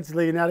relax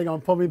mentally, and now they're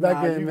gonna pull me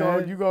back in,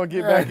 man. You gonna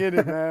get back in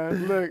it,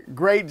 man. Look,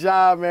 great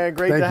job, man.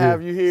 Great to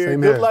have you here.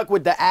 Same Good here. luck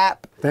with the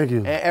app. Thank you.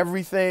 And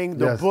everything.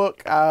 The Yes.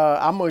 book.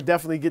 I'm gonna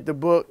definitely get the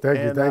book. Thank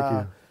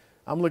you.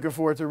 I'm looking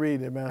forward to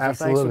reading it, man. So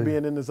Absolutely. thanks for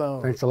being in the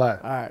zone. Thanks a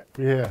lot. All right.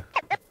 Yeah.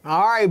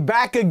 All right,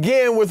 back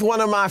again with one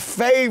of my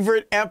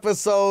favorite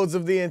episodes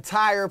of the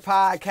entire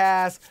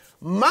podcast.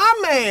 My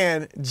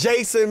man,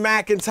 Jason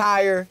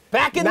McIntyre.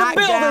 Back in the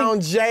building. Knockdown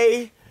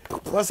Jay.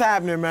 What's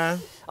happening, man?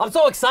 I'm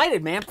so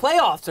excited, man.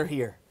 Playoffs are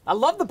here. I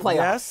love the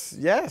playoffs.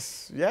 Yes.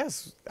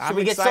 Should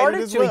we get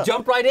started? Should we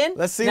jump right in?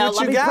 Let's see now,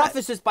 what you got. Let me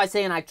preface this by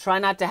saying I try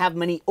not to have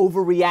many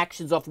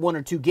overreactions off 1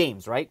 or 2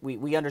 games, right?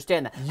 We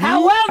understand that.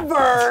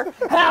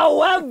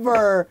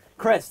 However,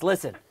 Chris,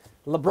 listen.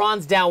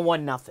 LeBron's down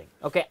 1-0.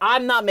 Okay,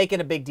 I'm not making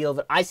a big deal of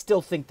it. I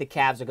still think the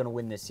Cavs are going to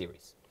win this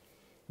series.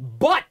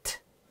 But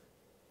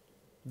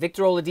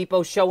Victor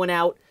Oladipo showing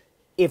out.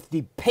 If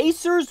the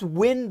Pacers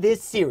win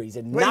this series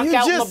and knock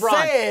out LeBron. You just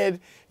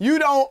said you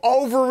don't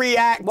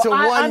overreact to one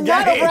I'm game.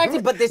 not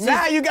overreacting, but this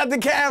now is, you got the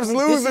Cavs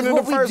losing in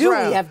the first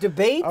round. We have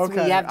debates.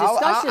 Okay. We have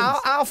discussions.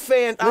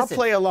 I'll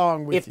play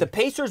along with you. If the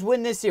Pacers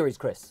win this series,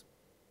 Chris,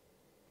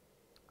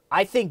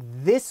 I think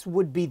this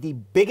would be the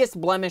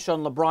biggest blemish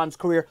on LeBron's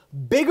career,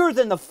 bigger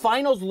than the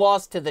finals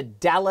loss to the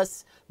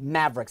Dallas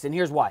Mavericks. And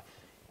here's why.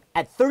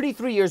 At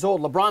 33 years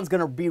old, LeBron's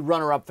going to be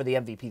runner-up for the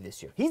MVP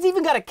this year. He's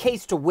even got a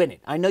case to win it.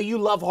 I know you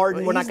love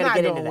Harden. We're not going to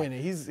get into that. Win it.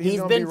 He's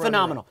been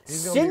phenomenal.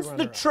 Since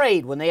the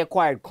trade, when they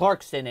acquired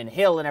Clarkson and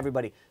Hill and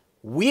everybody,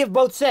 we have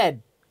both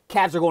said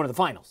Cavs are going to the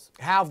finals.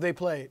 How have they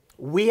played?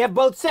 We have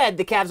both said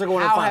the Cavs are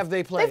going to the finals. How have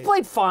they played? They've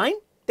played fine.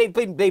 They've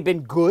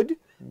been good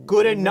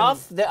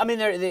enough. I mean,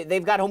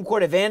 they've got home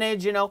court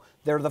advantage. You know,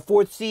 they're the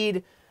 4th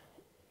seed.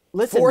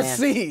 Listen, Fourth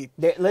seed.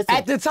 Listen.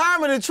 At the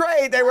time of the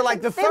trade, they were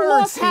like the 3rd seed. They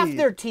lost half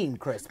their team,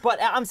 Chris. But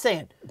I'm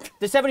saying,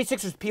 the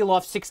 76ers peel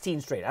off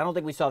 16 straight. I don't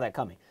think we saw that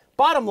coming.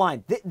 Bottom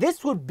line,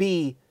 this would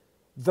be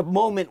the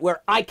moment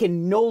where I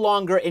can no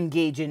longer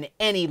engage in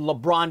any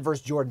LeBron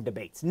versus Jordan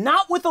debates.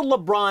 Not with a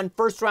LeBron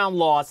first-round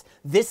loss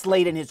this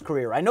late in his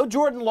career. I know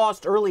Jordan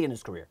lost early in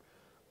his career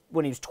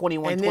when he was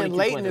 21, and 22, then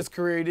late 20. in his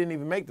career, he didn't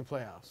even make the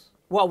playoffs.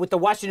 Well, with the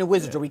Washington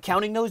Wizards, are we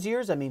counting those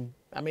years? I mean,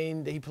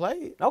 he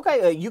played.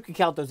 Okay, you can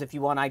count those if you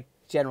want. I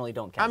generally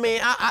don't count. I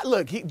mean,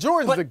 look,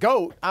 Jordan's the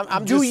GOAT.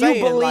 I'm do just saying. Do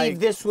you believe like,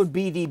 this would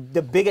be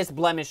the biggest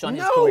blemish on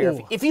his career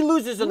if he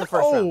loses in the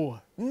first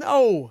round?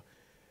 No.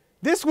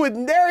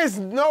 There is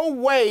no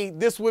way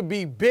this would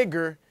be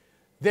bigger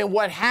than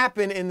what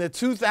happened in the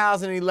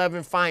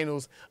 2011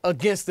 finals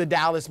against the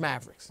Dallas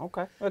Mavericks.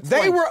 Okay.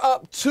 They were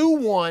up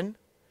 2-1.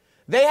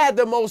 They had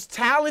the most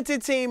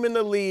talented team in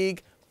the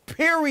league,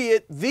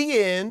 period, the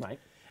end. Right.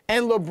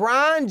 And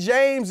LeBron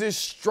James's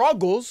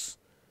struggles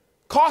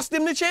cost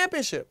him the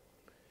championship.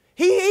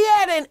 He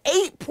had an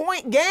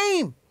 8-point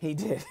game. He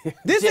did.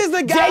 This is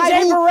the guy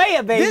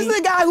Barea, baby. This is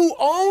the guy who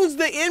owns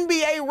the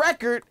NBA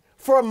record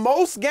for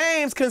most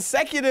games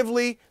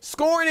consecutively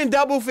scoring in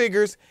double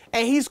figures,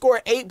 and he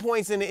scored 8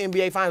 points in the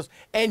NBA Finals.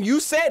 And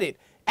you said it.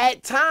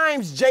 At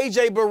times,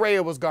 J.J.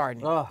 Barea was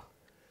guarding.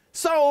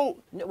 So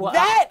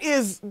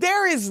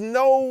there is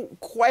no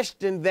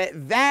question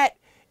that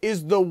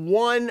is the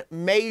one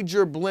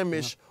major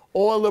blemish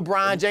on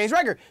LeBron James'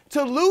 record.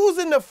 To lose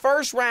in the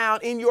first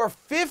round in your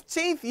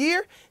 15th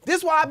year, this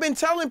is why I've been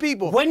telling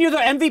people. When you're the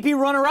MVP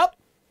runner-up?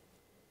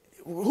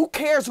 Who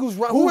cares who was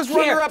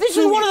runner-up? This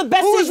is one of the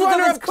best Who was seasons of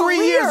his runner-up 3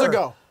 years career.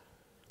 ago?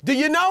 Do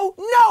you know?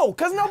 No,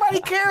 because nobody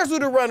cares who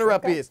the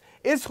runner-up is.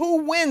 It's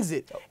who wins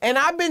it. And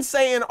I've been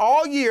saying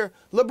all year,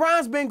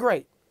 LeBron's been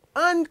great.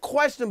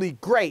 Unquestionably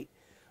great.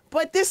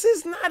 But this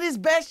is not his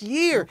best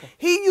year.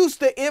 He used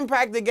to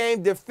impact the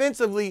game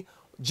defensively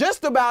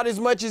just about as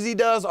much as he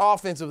does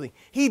offensively.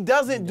 He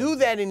doesn't do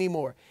that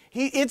anymore.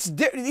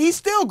 He's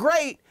still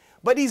great,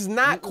 but he's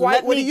not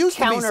quite what he used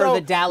to be. So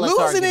the Dallas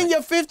losing argument. in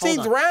your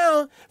 15th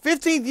round,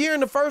 15th year in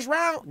the first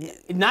round,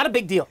 not a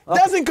big deal.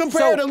 Doesn't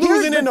compare to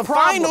losing in the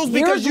finals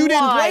because you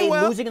didn't play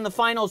well. Losing in the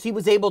finals, he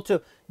was able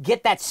to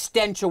get that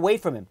stench away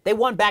from him. They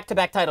won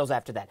back-to-back titles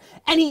after that.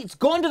 And he's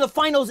gone to the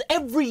finals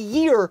every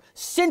year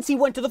since he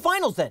went to the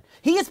finals then.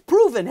 He has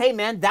proven, hey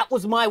man, that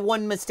was my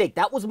one mistake.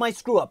 That was my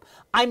screw-up.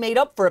 I made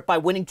up for it by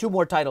winning 2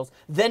 more titles,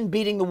 then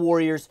beating the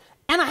Warriors.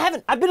 And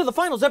I've been to the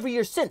finals every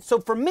year since. So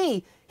for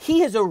me, he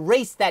has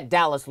erased that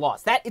Dallas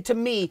loss. That, to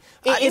me,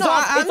 is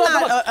I'm not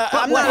against you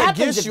on that. What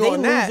happens if they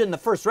lose in the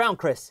first round,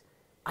 Chris?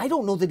 I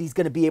don't know that he's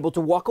going to be able to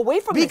walk away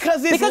from it.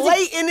 Because it's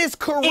late in his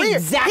career.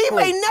 Exactly. He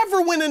may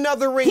never win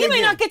another ring again. He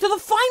may not get to the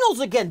finals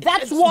again.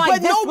 That's why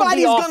But this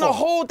nobody's going to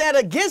hold that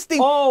against him.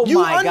 Oh, you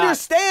my God.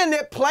 understand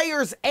that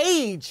players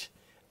age.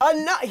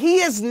 He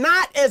is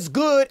not as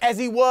good as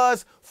he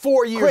was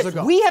 4 years Chris,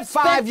 ago. we have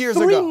 5 years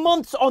spent 3 ago.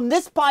 months on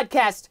this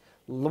podcast.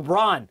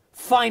 LeBron,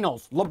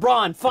 finals.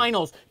 LeBron,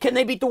 finals. Can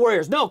they beat the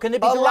Warriors? No. Can they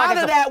beat the Rockets? A lot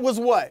of that was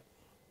what?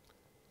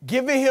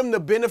 Giving him the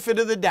benefit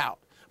of the doubt.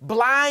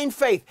 Blind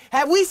faith.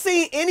 Have we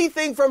seen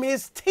anything from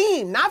his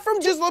team? Not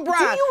from just LeBron.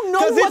 Do you know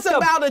because it's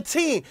about a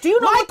team. Do you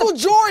know Michael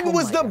Jordan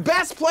was the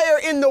best player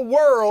in the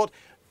world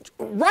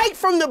right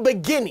from the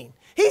beginning.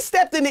 He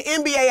stepped in the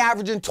NBA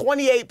averaging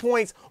 28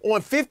 points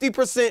on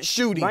 50%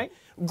 shooting. Right.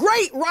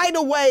 Great right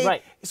away.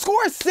 Right.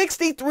 Scored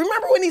 63.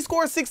 Remember when he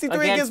scored 63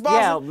 against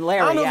Boston? Yeah,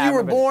 Larry. I don't know if you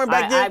were born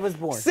back then. I was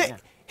born. Yeah.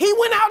 He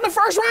went out in the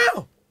first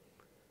round.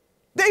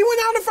 They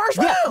went out in the first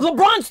round.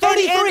 LeBron's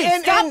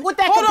 33. Stop with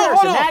that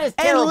comparison. That is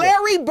terrible. And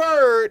Larry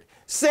Bird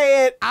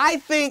said, I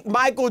think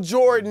Michael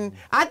Jordan,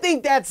 I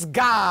think that's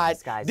God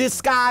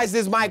disguised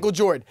as Michael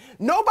Jordan.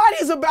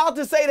 Nobody's about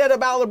to say that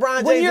about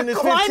LeBron James in his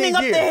 15th year. When you're climbing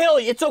up the hill,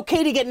 it's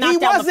okay to get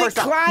knocked out in the first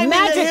round.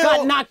 Magic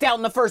got knocked out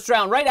in the first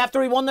round, right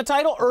after he won the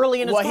title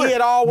early in his career. He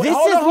had always.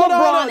 Hold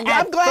on.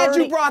 I'm glad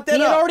you brought that up.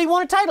 He had already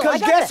won a title.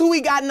 Because guess who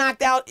he got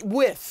knocked out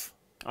with?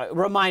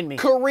 Remind me.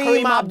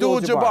 Kareem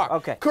Abdul-Jabbar.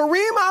 Okay.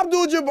 Kareem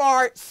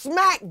Abdul-Jabbar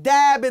smack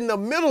dab in the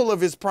middle of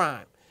his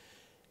prime.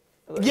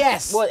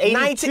 Yes. What,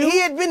 82? He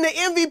had been the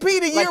MVP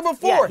the year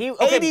before. Yeah,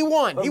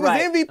 81. He was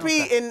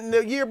MVP in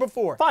the year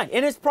before. Fine,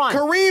 in his prime.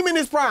 Kareem in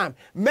his prime.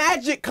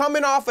 Magic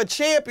coming off of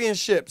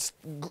championships.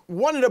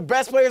 One of the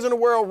best players in the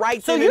world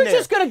right so then you're and there.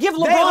 just going to give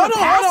LeBron a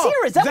pass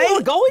here? Is that where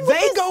we're going with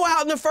They this? go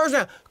out in the first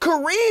round.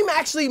 Kareem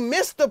actually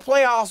missed the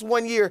playoffs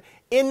one year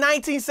in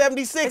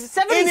 1976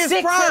 in his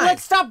prime.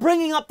 Let's stop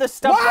bringing up this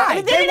stuff. Why? I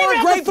mean, they They didn't weren't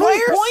even have great the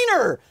players?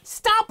 three-pointer.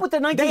 Stop with the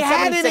 1976 They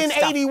had it in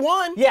stuff.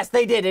 81. Yes,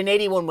 they did in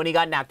 81 when he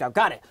got knocked out.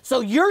 Got it.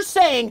 So you're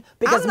saying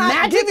because I'm not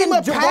Magic giving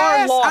and him a Jabbar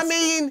pass. lost. I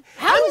mean,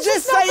 How I'm is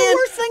just this not saying, the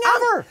worst thing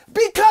ever?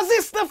 Because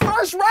it's the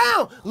first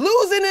round.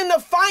 Losing in the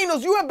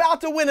finals, you're about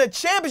to win a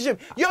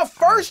championship. Your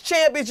first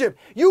championship.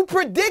 You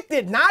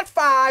predicted not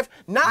 5,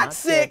 not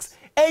 6.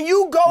 And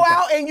you go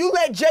out and you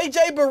let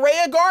J.J.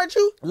 Barea guard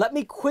you? Let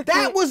me quickly.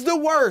 That was the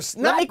worst.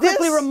 Let me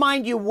quickly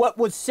remind you what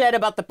was said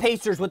about the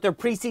Pacers, what their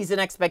preseason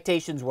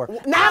expectations were.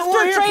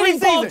 After trading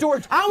Paul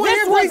George,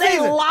 this was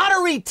a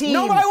lottery team.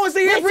 Nobody wants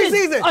to hear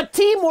preseason. A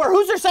team where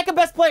who's their second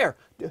best player?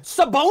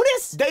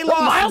 Sabonis? They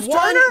lost Miles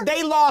one. Turner?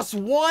 They lost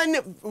one.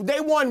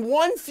 They won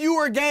 1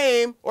 fewer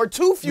game or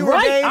 2 fewer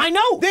right, games. I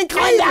know. Than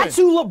Cleveland. And that's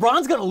who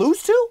LeBron's going to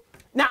lose to?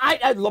 Now,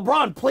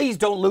 LeBron, please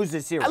don't lose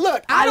this series.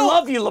 Look, I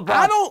love you,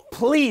 LeBron.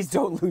 Please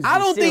don't lose. I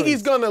don't think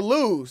he's gonna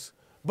lose.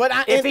 But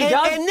if he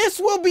does, and this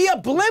will be a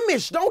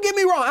blemish. Don't get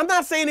me wrong. I'm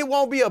not saying it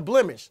won't be a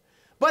blemish.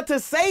 But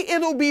to say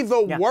it'll be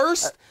the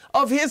worst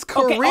of his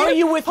career. Okay, are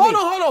you with me? Hold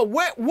on.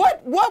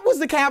 What was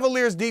the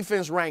Cavaliers'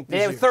 defense ranked this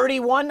year? They have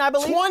 31, I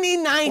believe.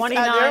 29.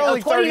 29. There are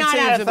only 30 29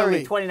 teams out in of the 30.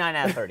 league. 29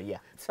 out of 30. Yeah.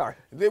 Sorry.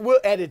 We'll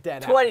edit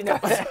that out.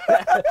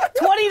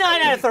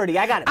 29 out of 30.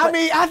 I got it. I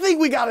mean, I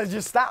think we gotta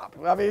just stop.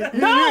 I mean,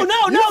 No.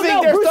 you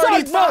think there's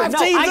Broussard, 35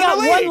 teams I got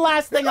in the one league.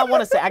 last thing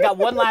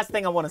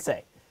I want to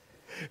say.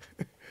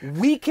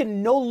 We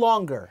can no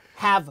longer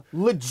have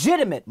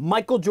legitimate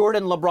Michael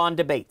Jordan LeBron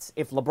debates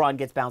if LeBron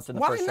gets bounced in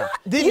the first round.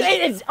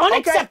 It's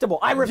unacceptable.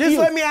 I refuse.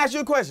 Just let me ask you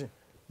a question.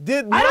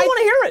 I don't want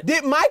to hear it.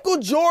 Did Michael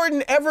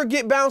Jordan ever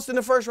get bounced in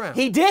the first round?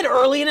 He did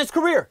early in his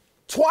career.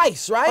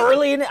 Twice, right?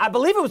 I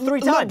believe it was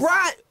 3 times.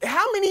 LeBron,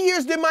 how many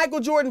years did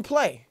Michael Jordan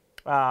play?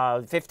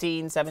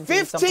 15, 17,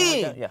 15.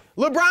 something like that. Yeah.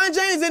 LeBron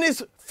James in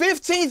his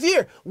 15th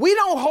year. We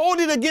don't hold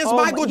it against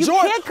Michael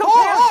Jordan. You can't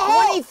compare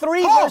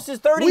 23 versus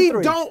 33.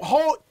 We don't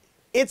hold.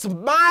 It's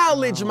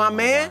mileage, my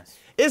man. Gosh.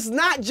 It's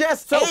not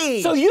just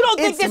age. So you don't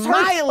think this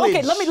hurts? Mileage.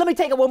 Okay, let me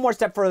take it one more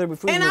step further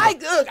before you move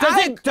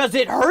on. Does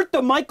it hurt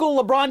the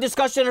Michael LeBron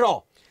discussion at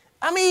all?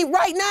 I mean,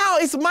 right now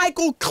it's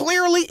Michael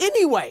clearly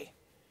anyway.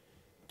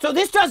 So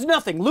this does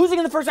nothing. Losing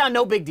in the first round,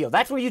 no big deal.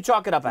 That's what you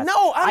chalk it up as.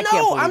 No, I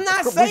can't believe I'm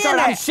not it. saying Broussard,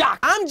 that. I'm shocked.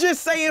 I'm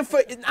just saying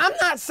I'm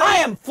not saying. I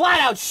am flat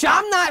out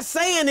shocked. I'm not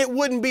saying it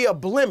wouldn't be a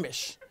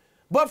blemish.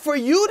 But for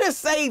you to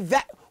say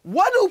that,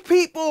 what do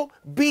people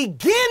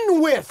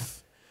begin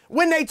with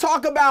when they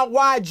talk about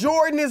why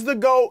Jordan is the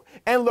GOAT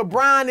and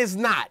LeBron is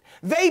not?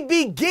 They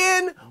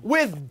begin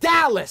with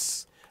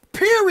Dallas,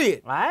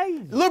 period.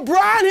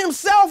 LeBron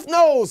himself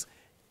knows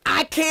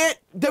I can't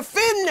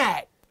defend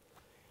that.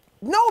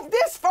 No,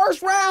 this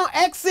first round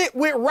exit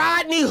with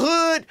Rodney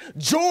Hood,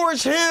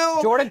 George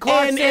Hill, Jordan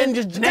Clarkson, and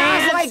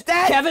guys like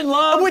that, Kevin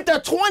Love, with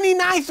the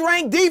 29th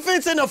ranked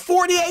defense in a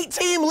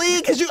 48-team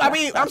league.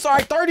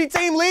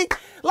 30-team league.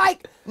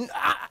 Like,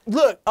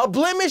 look, a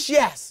blemish,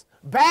 yes.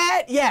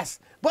 Bad, yes.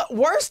 But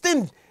worse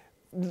than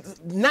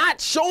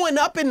not showing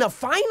up in the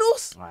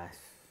finals?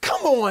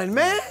 Come on,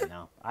 man.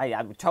 No,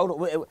 I'm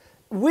totally.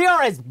 We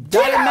are as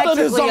Get out of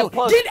the zone.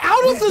 opposed. Get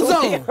out of the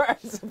zone. We are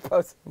as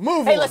opposed.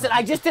 Move Hey, on. listen,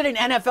 I just did an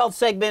NFL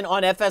segment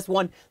on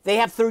FS1. They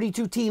have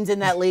 32 teams in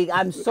that league.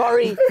 I'm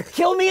sorry.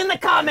 Kill me in the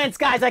comments,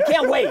 guys. I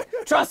can't wait.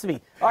 Trust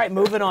me. All right,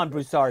 moving on,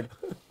 Broussard.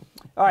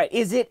 All right,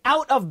 is it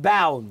out of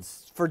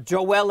bounds for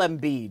Joel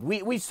Embiid?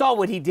 We saw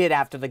what he did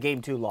after the Game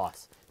 2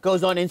 loss.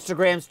 Goes on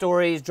Instagram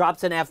stories,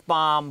 drops an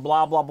F-bomb,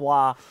 blah, blah,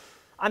 blah.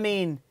 I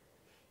mean,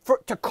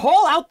 to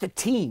call out the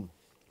team.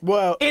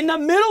 Well, In the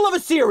middle of a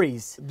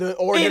series, the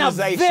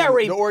organization, in a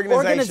very the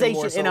organization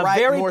more so, in a right?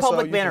 very More so,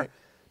 public you manner. think.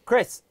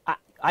 Chris,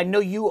 I know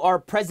you are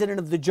president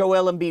of the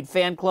Joel Embiid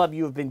fan club.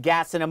 You have been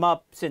gassing him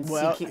up since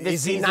Well, this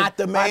is he season. not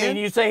the man? I mean,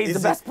 you say he's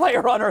Is the he- best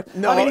player on earth.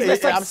 No, I mean, he's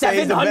missed like I'm saying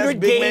he's the best 700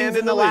 big man games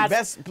in the league. last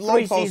Best 3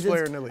 low-post seasons.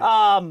 player in the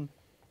league.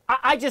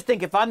 I just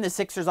think if I'm the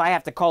Sixers, I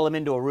have to call him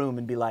into a room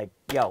and be like,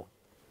 yo,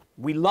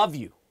 we love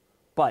you,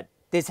 but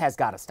this has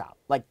got to stop.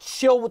 Like,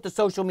 chill with the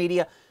social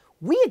media.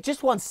 We had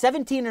just won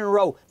 17 in a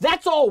row.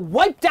 That's all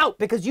wiped out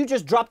because you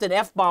just dropped an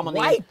F-bomb on the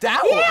Wiped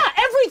out? Yeah,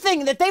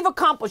 everything that they've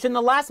accomplished in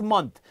the last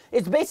month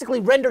is basically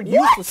rendered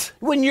useless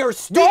when you're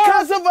star.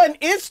 Because of an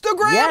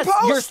Instagram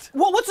post?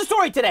 Well, what's the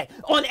story today?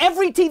 On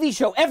every TV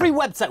show, every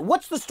website,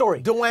 what's the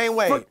story? Dwayne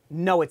Wade.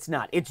 No, it's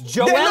not. It's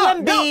Joel No,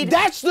 Embiid.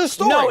 that's the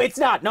story. No, it's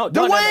not. No,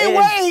 Dwayne it is.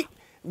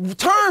 Wade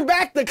turned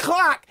back the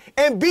clock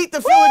and beat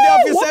the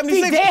Philadelphia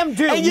whoopsie 76ers. damn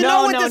do. And you No,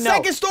 know what no, the no.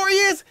 second story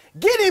is?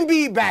 Get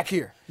Embiid back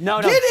here.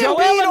 No. Get Joel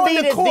Embiid on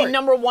Embiid the is court. the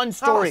number one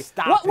story. Oh,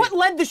 stop What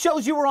led the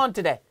shows you were on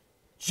today?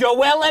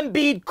 Joel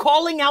Embiid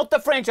calling out the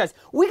franchise.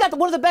 We got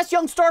one of the best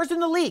young stars in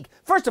the league.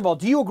 First of all,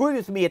 do you agree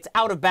with me? It's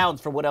out of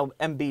bounds for what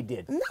Embiid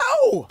did.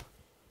 No.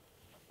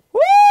 Woo!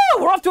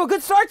 We're off to a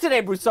good start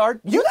today, Broussard.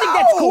 You think No.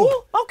 that's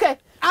cool? Okay.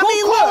 I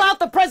mean, call look. out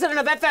the president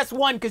of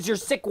FS1 because you're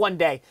sick one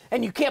day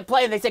and you can't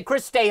play, and they say,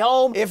 Chris, stay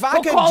home. If I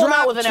Go could call him out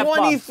drop with an F-bomb.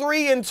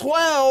 23 and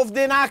 12,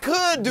 then I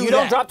could do You that.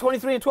 don't drop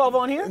 23 and 12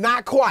 on here?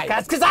 Not quite.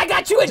 That's because I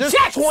got you in Just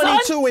check,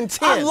 22 son. and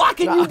 10. I'm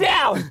locking you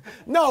down.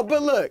 No,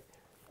 but look,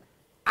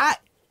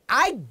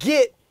 I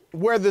get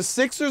where the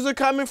Sixers are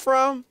coming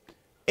from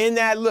in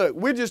that, look,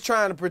 we're just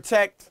trying to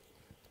protect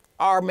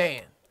our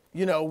man.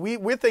 You know,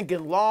 we're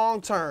thinking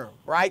long term,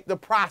 right? The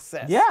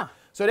process. Yeah.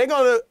 So they're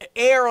going to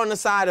err on the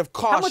side of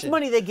caution. How much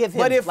money they give him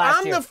But if last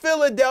I'm year? the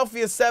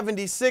Philadelphia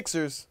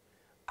 76ers,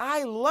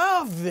 I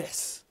love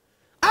this.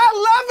 I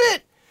love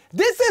it.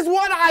 This is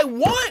what I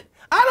want.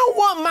 I don't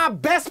want my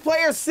best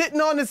player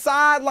sitting on the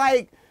side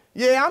like,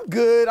 yeah, I'm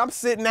good. I'm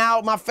sitting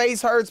out. My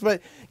face hurts,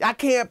 but I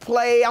can't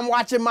play. I'm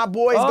watching my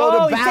boys go to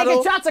you're battle.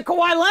 taking shots at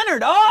Kawhi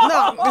Leonard.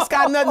 Oh! No, this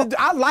got nothing to do.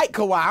 I like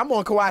Kawhi. I'm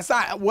on Kawhi's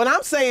side. What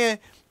I'm saying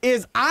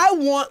is I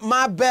want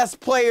my best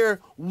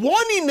player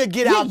wanting to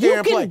get out there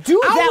and play. You can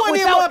do I that want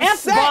him without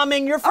upset.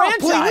 F-bombing your Oh,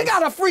 please, we franchise.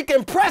 got a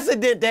freaking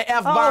president that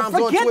F-bombs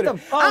on forget Twitter.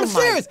 them. Oh, I'm my.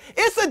 serious.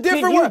 It's a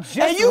different Did you world. just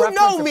And you reference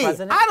know the me.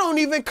 president? I don't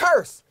even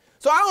curse.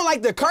 So I don't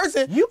like the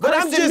cursing. You but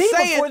I'm cursed at just me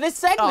saying, before this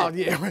segment. Oh,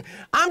 yeah.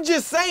 I'm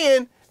just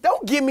saying,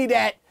 don't give me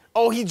that,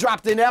 oh, he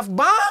dropped an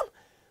F-bomb.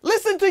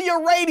 Listen to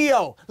your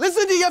radio.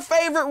 Listen to your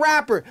favorite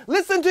rapper.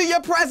 Listen to your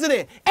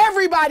president.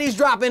 Everybody's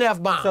dropping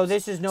F-bombs. So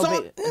this is no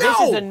big. No. This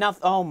is enough.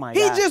 Oh, my He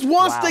God. just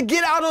wants Wow. to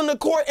get out on the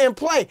court and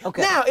play.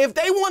 Okay. Now, if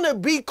they want to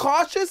be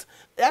cautious,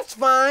 that's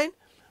fine.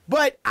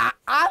 But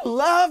I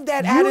love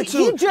that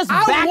attitude. he just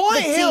I backed want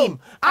the him. team.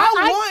 I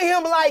want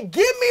him like,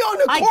 get me on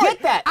the I court.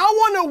 get that. I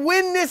want to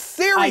win this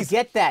series. I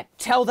get that.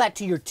 Tell that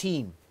to your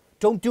team.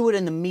 Don't do it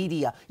in the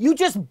media. You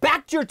just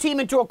backed your team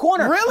into a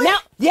corner. Really? Now,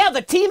 yeah,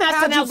 the team has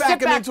How'd to now you back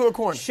sit him back into a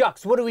corner?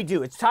 Shucks, what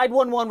do? It's tied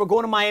 1-1. We're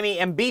going to Miami.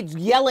 Embiid's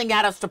yelling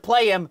at us to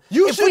play him.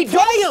 You If should we play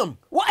don't- him.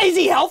 Well, is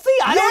he healthy?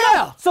 I don't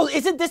Yeah. know. So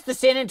isn't this the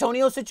San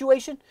Antonio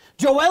situation?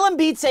 Joel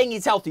Embiid saying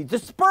he's healthy. The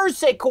Spurs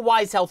say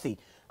Kawhi's healthy.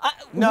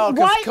 No,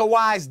 because why?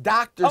 Kawhi's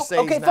doctor says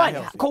Okay, he's not fine.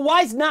 healthy.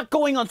 Kawhi's not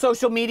going on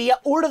social media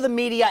or to the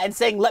media and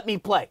saying, let me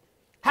play.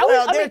 How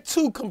Well, I they're mean,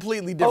 two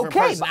completely different okay,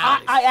 but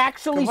personalities. I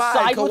actually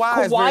side with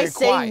Kawhi is Kawhi very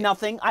saying quiet.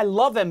 nothing. I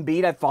love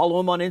Embiid. I follow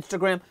him on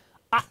Instagram.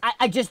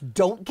 I just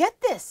don't get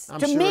this. I'm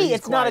to sure me, he's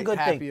it's not a quite good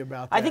happy thing.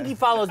 about I think that. he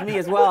follows me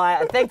as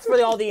well. Thanks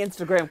for all the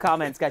Instagram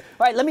comments, guys.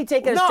 All right, let me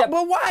take it a No, step.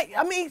 but why?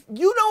 I mean,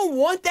 you don't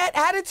want that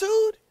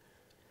attitude?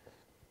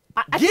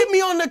 I Get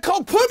me on the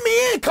coach. Put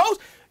me in, coach.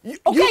 You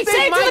Okay, think say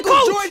it to the Michael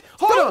coach. Jordan?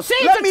 Hold Don't on. say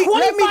it Let to me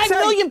 25 tell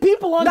you. million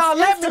people on Now,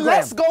 Instagram.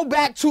 let's go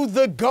back to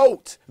the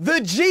GOAT.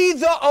 The G,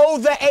 the O,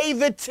 the A,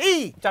 the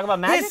T. Talking about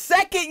Magic? His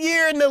second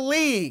year in the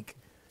league.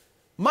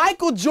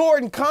 Michael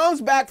Jordan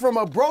comes back from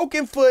a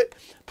broken foot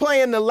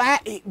playing the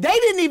They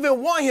didn't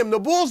even want him. The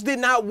Bulls did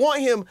not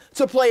want him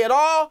to play at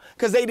all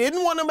because they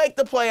didn't want to make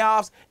the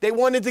playoffs. They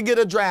wanted to get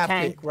a draft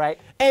Tank, pick. right.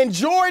 And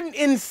Jordan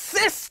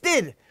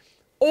insisted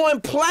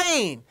on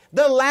playing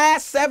the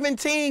last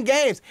 17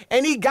 games.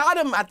 And he got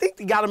him, I think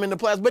he got him in the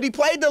playoffs, but he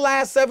played the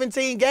last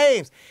 17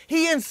 games.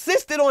 He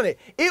insisted on it.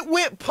 It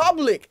went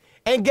public.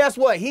 And guess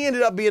what? He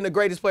ended up being the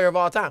greatest player of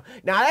all time.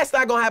 Now, that's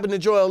not going to happen to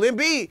Joel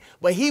Embiid,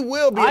 but he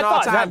will be an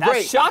all-time great.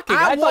 That's shocking.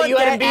 I thought you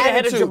had Embiid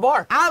ahead of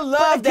Jabbar. I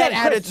love that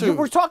Chris, attitude.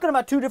 We're talking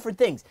about two different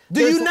things.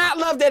 Do you not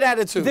love that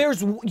attitude?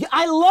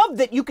 I love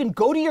that you can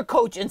go to your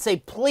coach and say,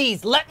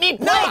 please, let me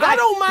play. No, I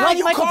don't mind like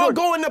you Michael call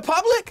Jordan. going to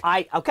public.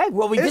 Okay,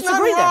 well, we There's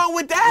disagree nothing wrong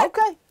with that.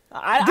 Okay.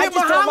 I Did just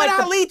don't Muhammad like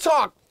Ali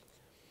talk?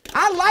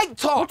 I like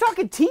talk. We're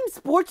talking team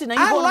sports, and now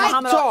you're I going like to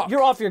Muhammad talk. Ali.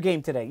 You're off your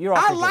game today. You're off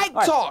I your game. like All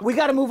right, talk. we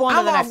got to move on to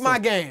I'm the next off my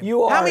one. game.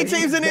 You are. How many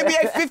teams in the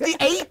NBA?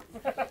 58?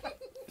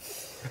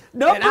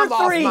 Number I'm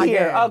off 3 my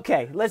here. game.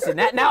 Okay, listen.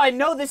 Now I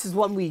know this is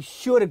one we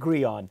should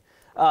agree on.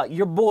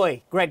 Your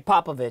boy, Greg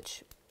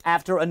Popovich,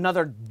 after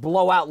another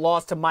blowout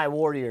loss to my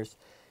Warriors,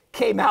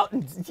 came out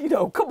and,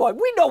 come on.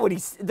 We know what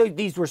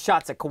these were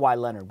shots at Kawhi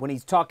Leonard when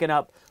he's talking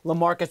up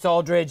LaMarcus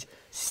Aldridge,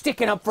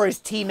 sticking up for his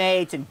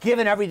teammates and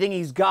giving everything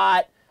he's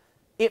got.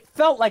 It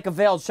felt like a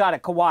veiled shot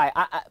at Kawhi.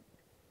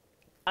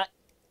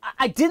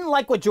 I didn't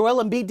like what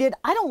Joel Embiid did.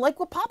 I don't like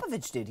what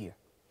Popovich did here.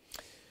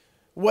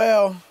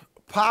 Well,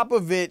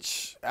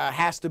 Popovich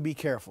has to be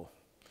careful.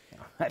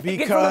 I think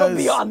Because it's a little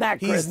beyond that,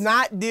 Chris. he's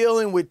not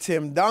dealing with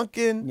Tim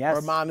Duncan Yes.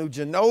 or Manu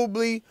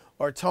Ginobili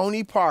or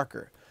Tony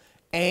Parker.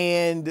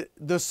 And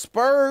the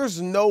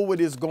Spurs know what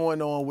is going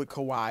on with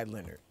Kawhi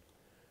Leonard.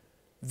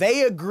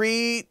 They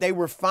agreed. They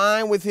were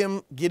fine with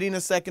him getting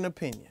a second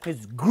opinion.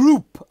 His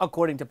group,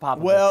 according to Popovich.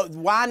 Well,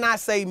 why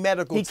not say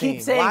medical He team?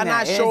 keeps saying Why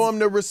that. not show him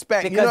the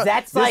respect? Because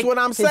that's this like is what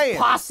I'm his saying.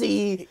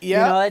 posse.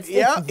 Yeah, It's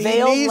veiled he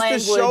needs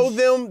language. to show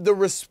them the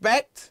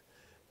respect.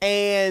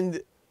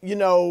 And,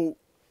 the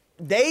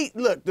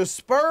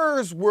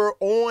Spurs were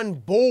on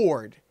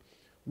board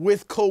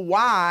with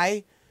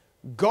Kawhi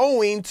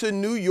going to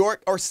New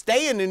York or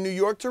staying in New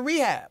York to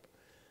rehab.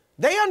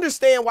 They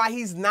understand why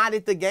he's not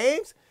at the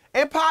games.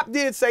 And Pop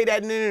did say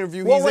that in an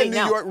interview. He's in New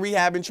York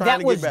rehabbing, trying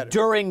to get better. That was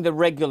during the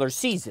regular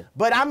season.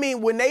 But,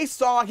 when they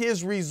saw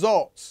his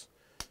results,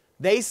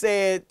 they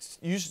said,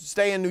 you should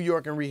stay in New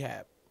York and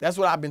rehab. That's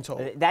what I've been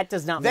told. That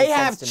does not make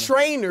sense to me. They have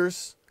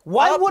trainers.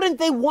 Why wouldn't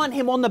they want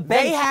him on the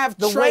bench? They have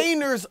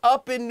trainers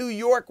up in New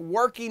York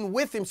working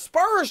with him.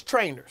 Spurs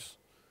trainers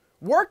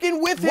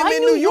working with him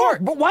in New York.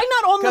 But why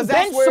not on the bench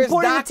that's where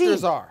supporting his the team?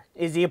 doctors are.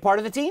 Is he a part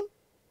of the team?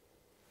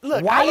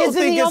 Look, Why I don't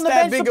isn't think he it's on the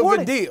that bench big of a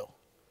supporting? deal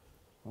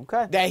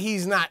Okay. that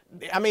he's not.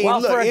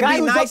 Well, look, for a it'd guy be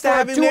who's nice up to for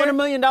have a him there. $200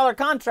 million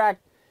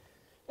contract,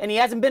 and he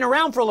hasn't been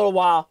around for a little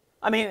while.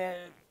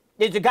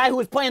 There's a guy who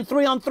was playing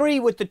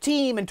 3-on-3 with the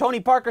team, and Tony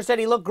Parker said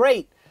he looked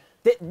great.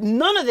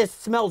 None of this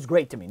smells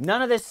great to me.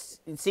 None of this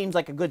seems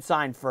like a good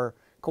sign for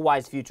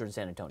Kawhi's future in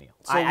San Antonio.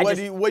 So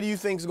what do you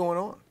think's going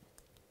on?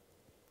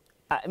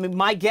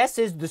 My guess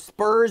is the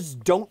Spurs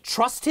don't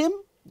trust him.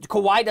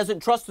 Kawhi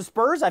doesn't trust the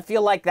Spurs. I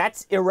feel like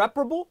that's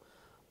irreparable.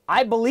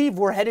 I believe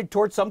we're headed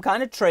towards some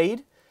kind of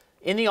trade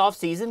in the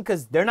offseason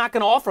because they're not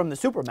going to offer him the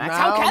Supermax.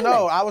 How can they?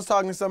 I was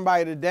talking to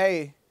somebody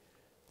today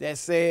that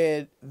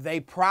said they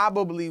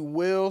probably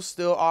will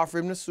still offer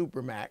him the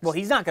Supermax. Well,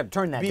 he's not going to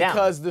turn that down.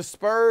 Because the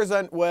Spurs,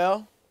 that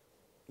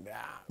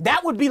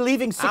would be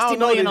leaving $60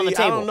 million on the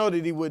table. I don't know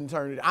that he wouldn't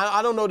turn it.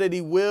 I don't know that he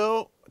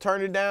will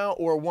turn it down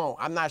or won't.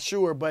 I'm not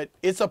sure, but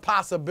it's a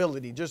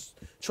possibility. Just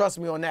trust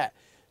me on that.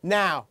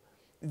 Now,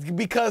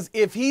 because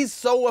if he's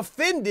so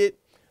offended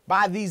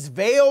by these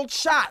veiled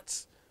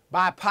shots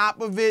by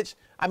Popovich,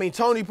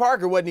 Tony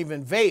Parker wasn't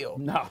even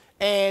veiled. No.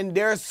 And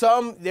there's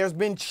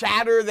been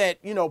chatter that,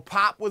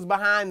 Pop was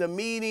behind the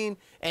meeting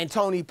and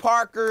Tony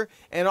Parker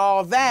and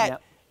all that.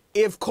 Yep.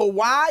 If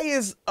Kawhi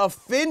is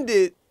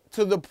offended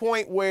to the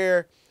point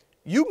where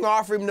you can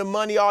offer him the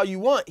money all you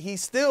want, he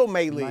still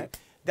may leave. Right.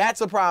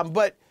 That's a problem.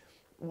 But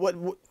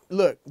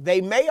look,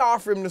 they may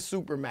offer him the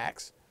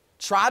Supermax.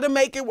 Try to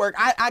make it work.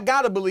 I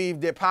got to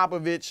believe that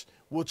Popovich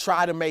will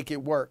try to make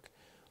it work.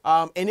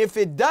 And if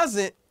it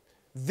doesn't,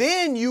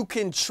 then you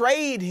can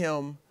trade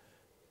him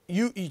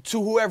to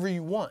whoever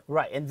you want.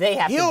 Right, and they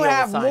have to He'll deal with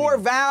have signing more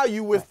him.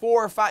 value with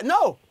 4 or 5.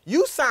 No,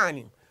 you sign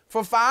him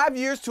for 5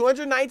 years,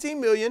 $219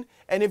 million.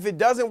 And if it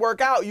doesn't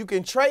work out, you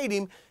can trade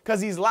him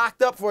because he's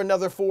locked up for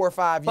another 4 or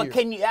 5 years. But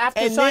can you,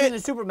 after signing the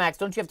Supermax,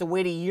 don't you have to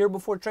wait a year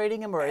before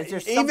trading him, or is there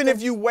something? Even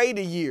if you wait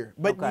a year,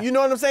 but you know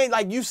what I'm saying?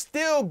 Like, you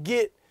still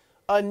get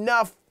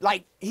enough.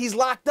 Like, he's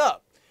locked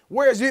up.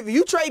 Whereas if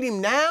you trade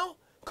him now,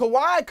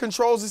 Kawhi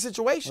controls the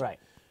situation. Right.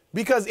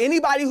 Because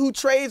anybody who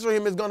trades for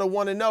him is going to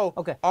want to know,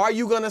 are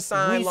you going to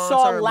sign We long-term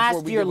saw before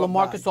last we year give up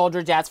LaMarcus value?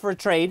 Aldridge asked for a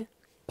trade.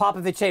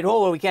 Popovich said,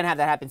 we can't have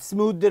that happen.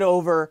 Smoothed it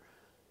over.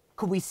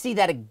 could we see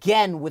that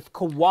again with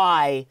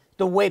Kawhi,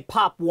 the way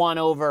Pop won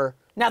over?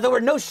 Now, there were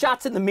no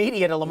shots in the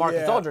media to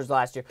LaMarcus Aldridge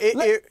last year.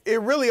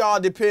 It really all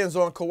depends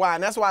on Kawhi,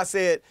 and that's why I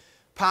said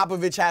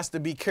Popovich has to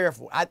be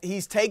careful.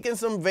 He's taken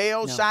some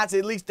veiled shots.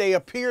 At least they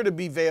appear to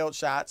be veiled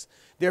shots.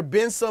 There have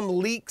been some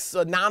leaks,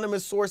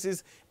 anonymous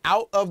sources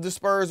out of the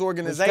Spurs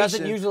organization. Which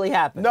doesn't usually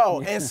happen.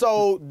 No, and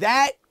so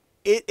that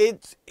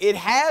it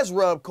has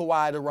rubbed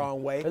Kawhi the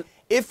wrong way.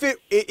 If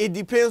it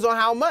depends on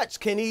how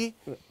much. Can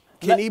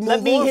he move on?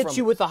 Let me hit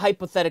you with a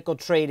hypothetical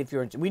trade if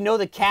you're interested. We know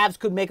the Cavs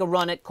could make a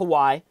run at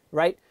Kawhi,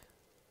 right?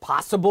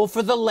 Possible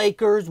for the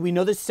Lakers. We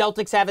know the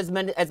Celtics have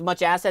as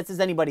much assets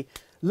as anybody.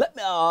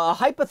 A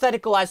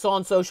hypothetical I saw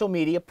on social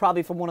media,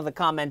 probably from one of the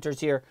commenters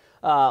here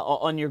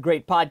on your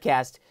great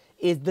podcast,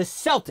 is the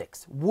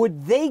Celtics.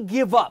 Would they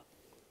give up,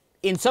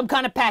 in some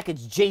kind of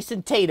package,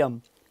 Jason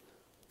Tatum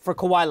for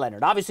Kawhi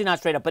Leonard? Obviously not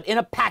straight up, but in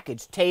a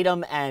package,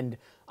 Tatum and,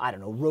 I don't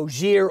know,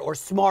 Rozier or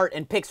Smart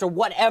and picks or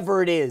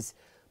whatever it is.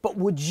 But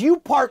would you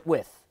part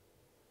with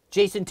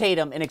Jason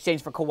Tatum in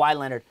exchange for Kawhi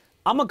Leonard?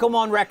 I'm going to come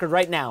on record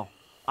right now.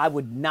 I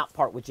would not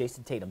part with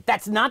Jason Tatum.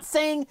 That's not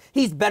saying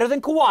he's better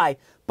than Kawhi,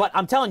 but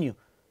I'm telling you,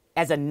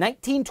 as a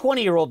 19,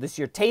 20-year-old this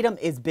year, Tatum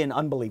has been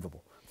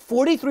unbelievable.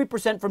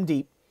 43% from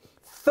deep,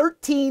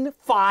 13,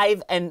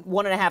 5, and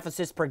 1.5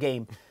 assists per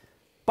game.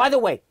 By the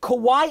way,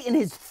 Kawhi in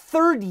his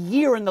third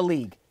year in the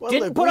league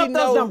didn't put up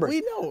those numbers.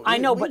 I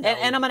know, but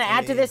I'm going to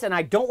add to this, and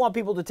I don't want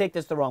people to take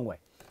this the wrong way.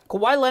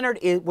 Kawhi Leonard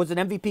was an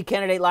MVP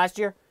candidate last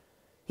year.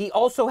 He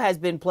also has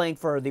been playing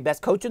for the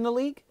best coach in the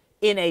league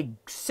in a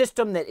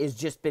system that has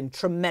just been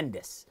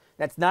tremendous.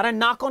 That's not a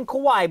knock on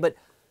Kawhi, but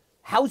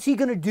how's he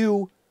going to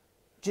do?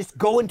 Just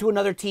go into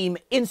another team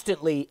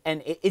instantly,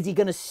 and is he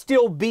going to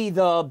still be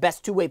the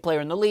best two-way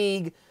player in the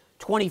league?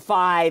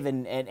 25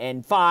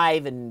 and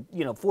 5 and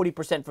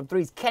 40% from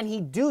threes. Can he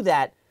do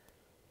that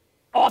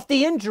off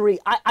the injury?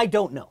 I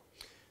don't know.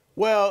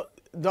 Well,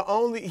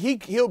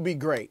 he'll be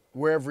great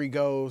wherever he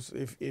goes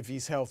if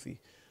he's healthy.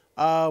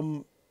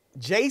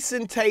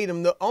 Jason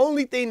Tatum, the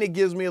only thing that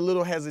gives me a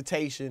little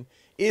hesitation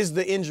is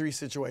the injury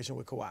situation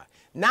with Kawhi.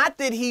 Not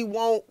that he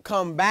won't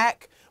come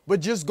back, but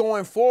just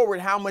going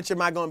forward, how much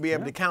am I going to be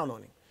able to count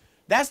on him?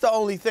 That's the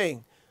only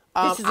thing.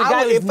 This is a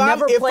guy who's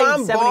never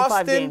played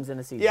 75 games in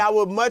a season. Yeah, I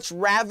would much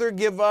rather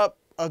give up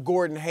a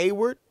Gordon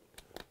Hayward.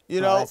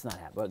 No, that's not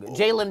happening.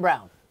 Jaylen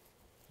Brown.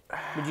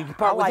 Would you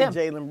part with him? I like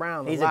Jaylen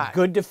Brown He's a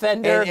good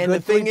defender. And the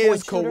thing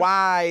is,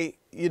 Kawhi,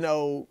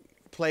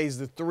 plays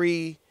the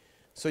 3.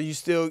 So you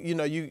still,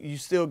 you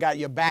still got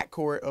your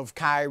backcourt of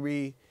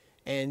Kyrie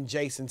and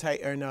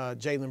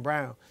Jaylen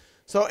Brown.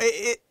 So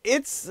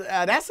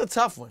that's a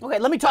tough one. Okay,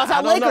 let me toss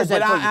out Lakers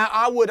then for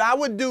you. I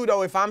would do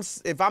though if I'm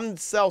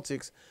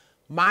Celtics,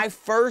 my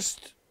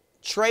first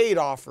trade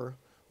offer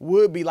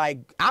would be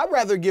like I'd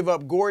rather give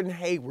up Gordon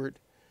Hayward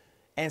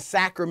and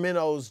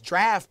Sacramento's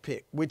draft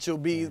pick, which will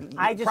be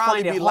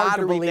probably be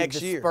lottery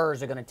next year. The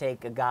Spurs are going to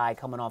take a guy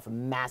coming off a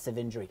massive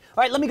injury.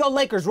 All right, let me go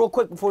Lakers real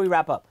quick before we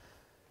wrap up.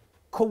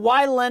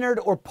 Kawhi Leonard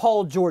or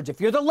Paul George?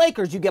 If you're the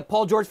Lakers, you get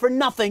Paul George for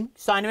nothing,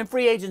 sign him in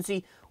free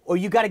agency, or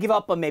you got to give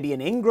up maybe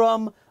an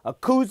Ingram, a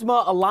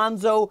Kuzma,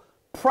 Alonzo,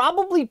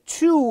 probably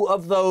 2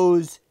 of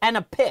those and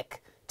a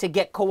pick to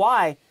get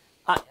Kawhi.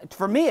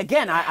 For me,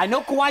 again, I know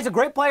Kawhi's a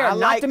great player. I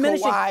like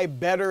Kawhi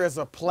better as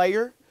a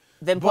player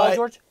than Paul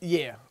George.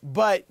 Yeah,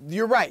 but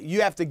you're right. You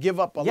have to give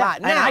up a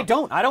lot. Now, and I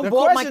don't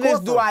blow up my core. The question is,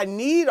 do I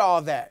need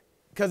all that?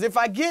 Because if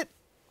I get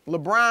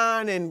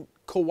LeBron and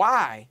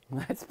Kawhi,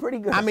 that's pretty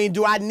good. I mean,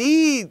 do I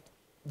need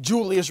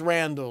Julius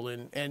Randle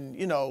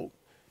and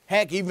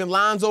heck, even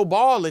Lonzo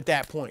Ball at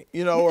that point,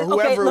 or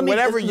whoever,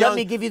 whatever young. Let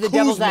me give you the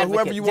devil's advocate.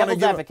 Whoever you want to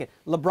give.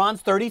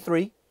 LeBron's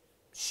 33.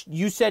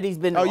 You said he's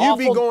been. Oh,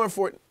 awful. You be going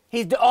for it.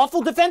 He's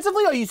awful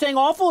defensively. Are you saying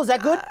awful? Is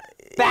that good?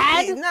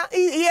 Bad?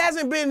 He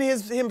hasn't been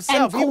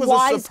himself. And he was a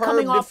Kawhi's superb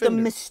coming off defender.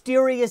 the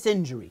mysterious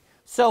injury.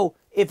 So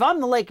if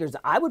I'm the Lakers,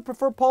 I would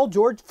prefer Paul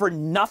George for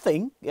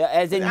nothing,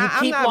 as in you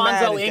keep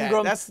Lonzo,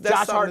 Ingram,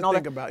 Josh Hart, and all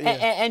that. About, yeah.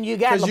 And you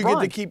got LeBron. Because you get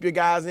to keep your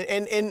guys.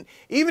 And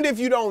even if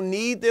you don't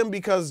need them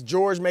because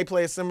George may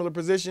play a similar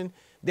position,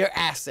 they're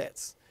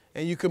assets.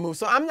 And you can move.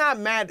 So I'm not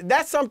mad.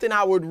 That's something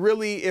I would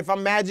really, if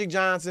I'm Magic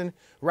Johnson,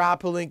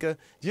 Rob Pelinka,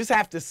 just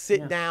have to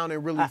sit down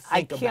and really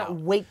think about. I can't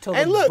wait till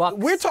and the look, Bucks.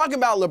 We're talking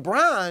about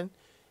LeBron.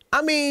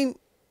 I mean,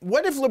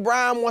 what if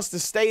LeBron wants to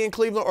stay in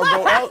Cleveland or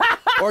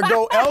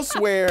go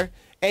elsewhere?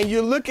 And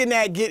you're looking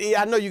at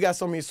I know you got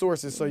so many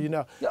sources, so you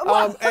know.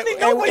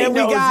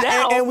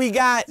 And we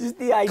got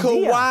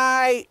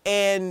Kawhi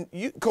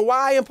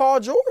and Paul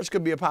George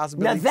could be a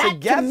possibility. Now that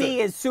together. To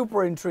me is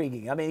super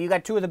intriguing. I mean, you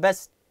got 2 of the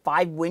best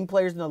 5 wing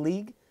players in the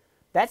league.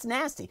 That's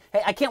nasty.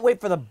 Hey, I can't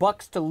wait for the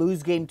Bucks to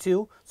lose Game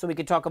 2 so we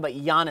can talk about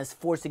Giannis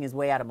forcing his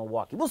way out of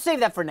Milwaukee. We'll save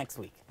that for next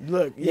week.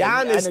 Look,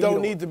 Giannis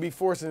don't need to be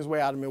forcing his way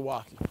out of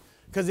Milwaukee.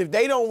 Because if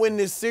they don't win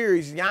this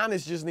series,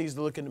 Giannis just needs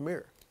to look in the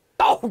mirror.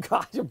 Oh,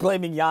 God, you're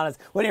blaming Giannis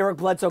when Eric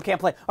Bledsoe can't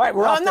play. All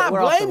right, I'm not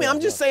blaming. I'm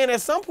just saying at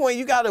some point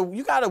you gotta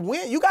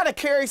win. You gotta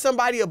carry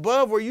somebody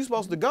above where you're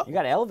supposed to go. You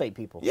gotta elevate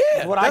people. Yeah,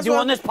 that's what I do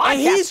on this podcast. And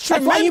he's tremendous.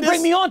 That's why you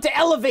bring me on to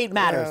elevate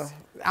matters.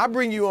 I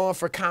bring you on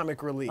for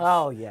comic relief.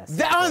 Oh, yes.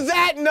 On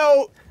that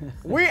note,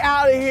 we're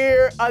out of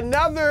here.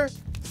 Another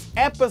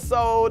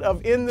episode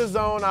of In the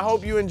Zone. I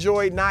hope you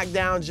enjoyed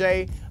Knockdown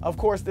Jay, of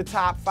course, the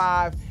top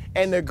 5,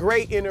 and the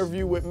great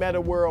interview with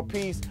Metta World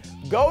Peace.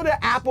 Go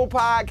to Apple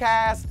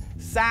Podcasts,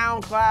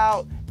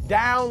 SoundCloud,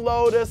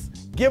 download us,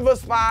 give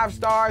us 5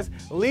 stars,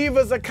 leave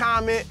us a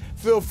comment.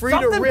 Feel free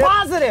to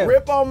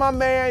rip on my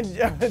man,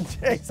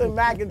 Jason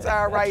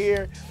McIntyre right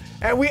here.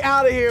 And we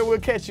out of here. We'll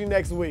catch you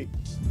next week.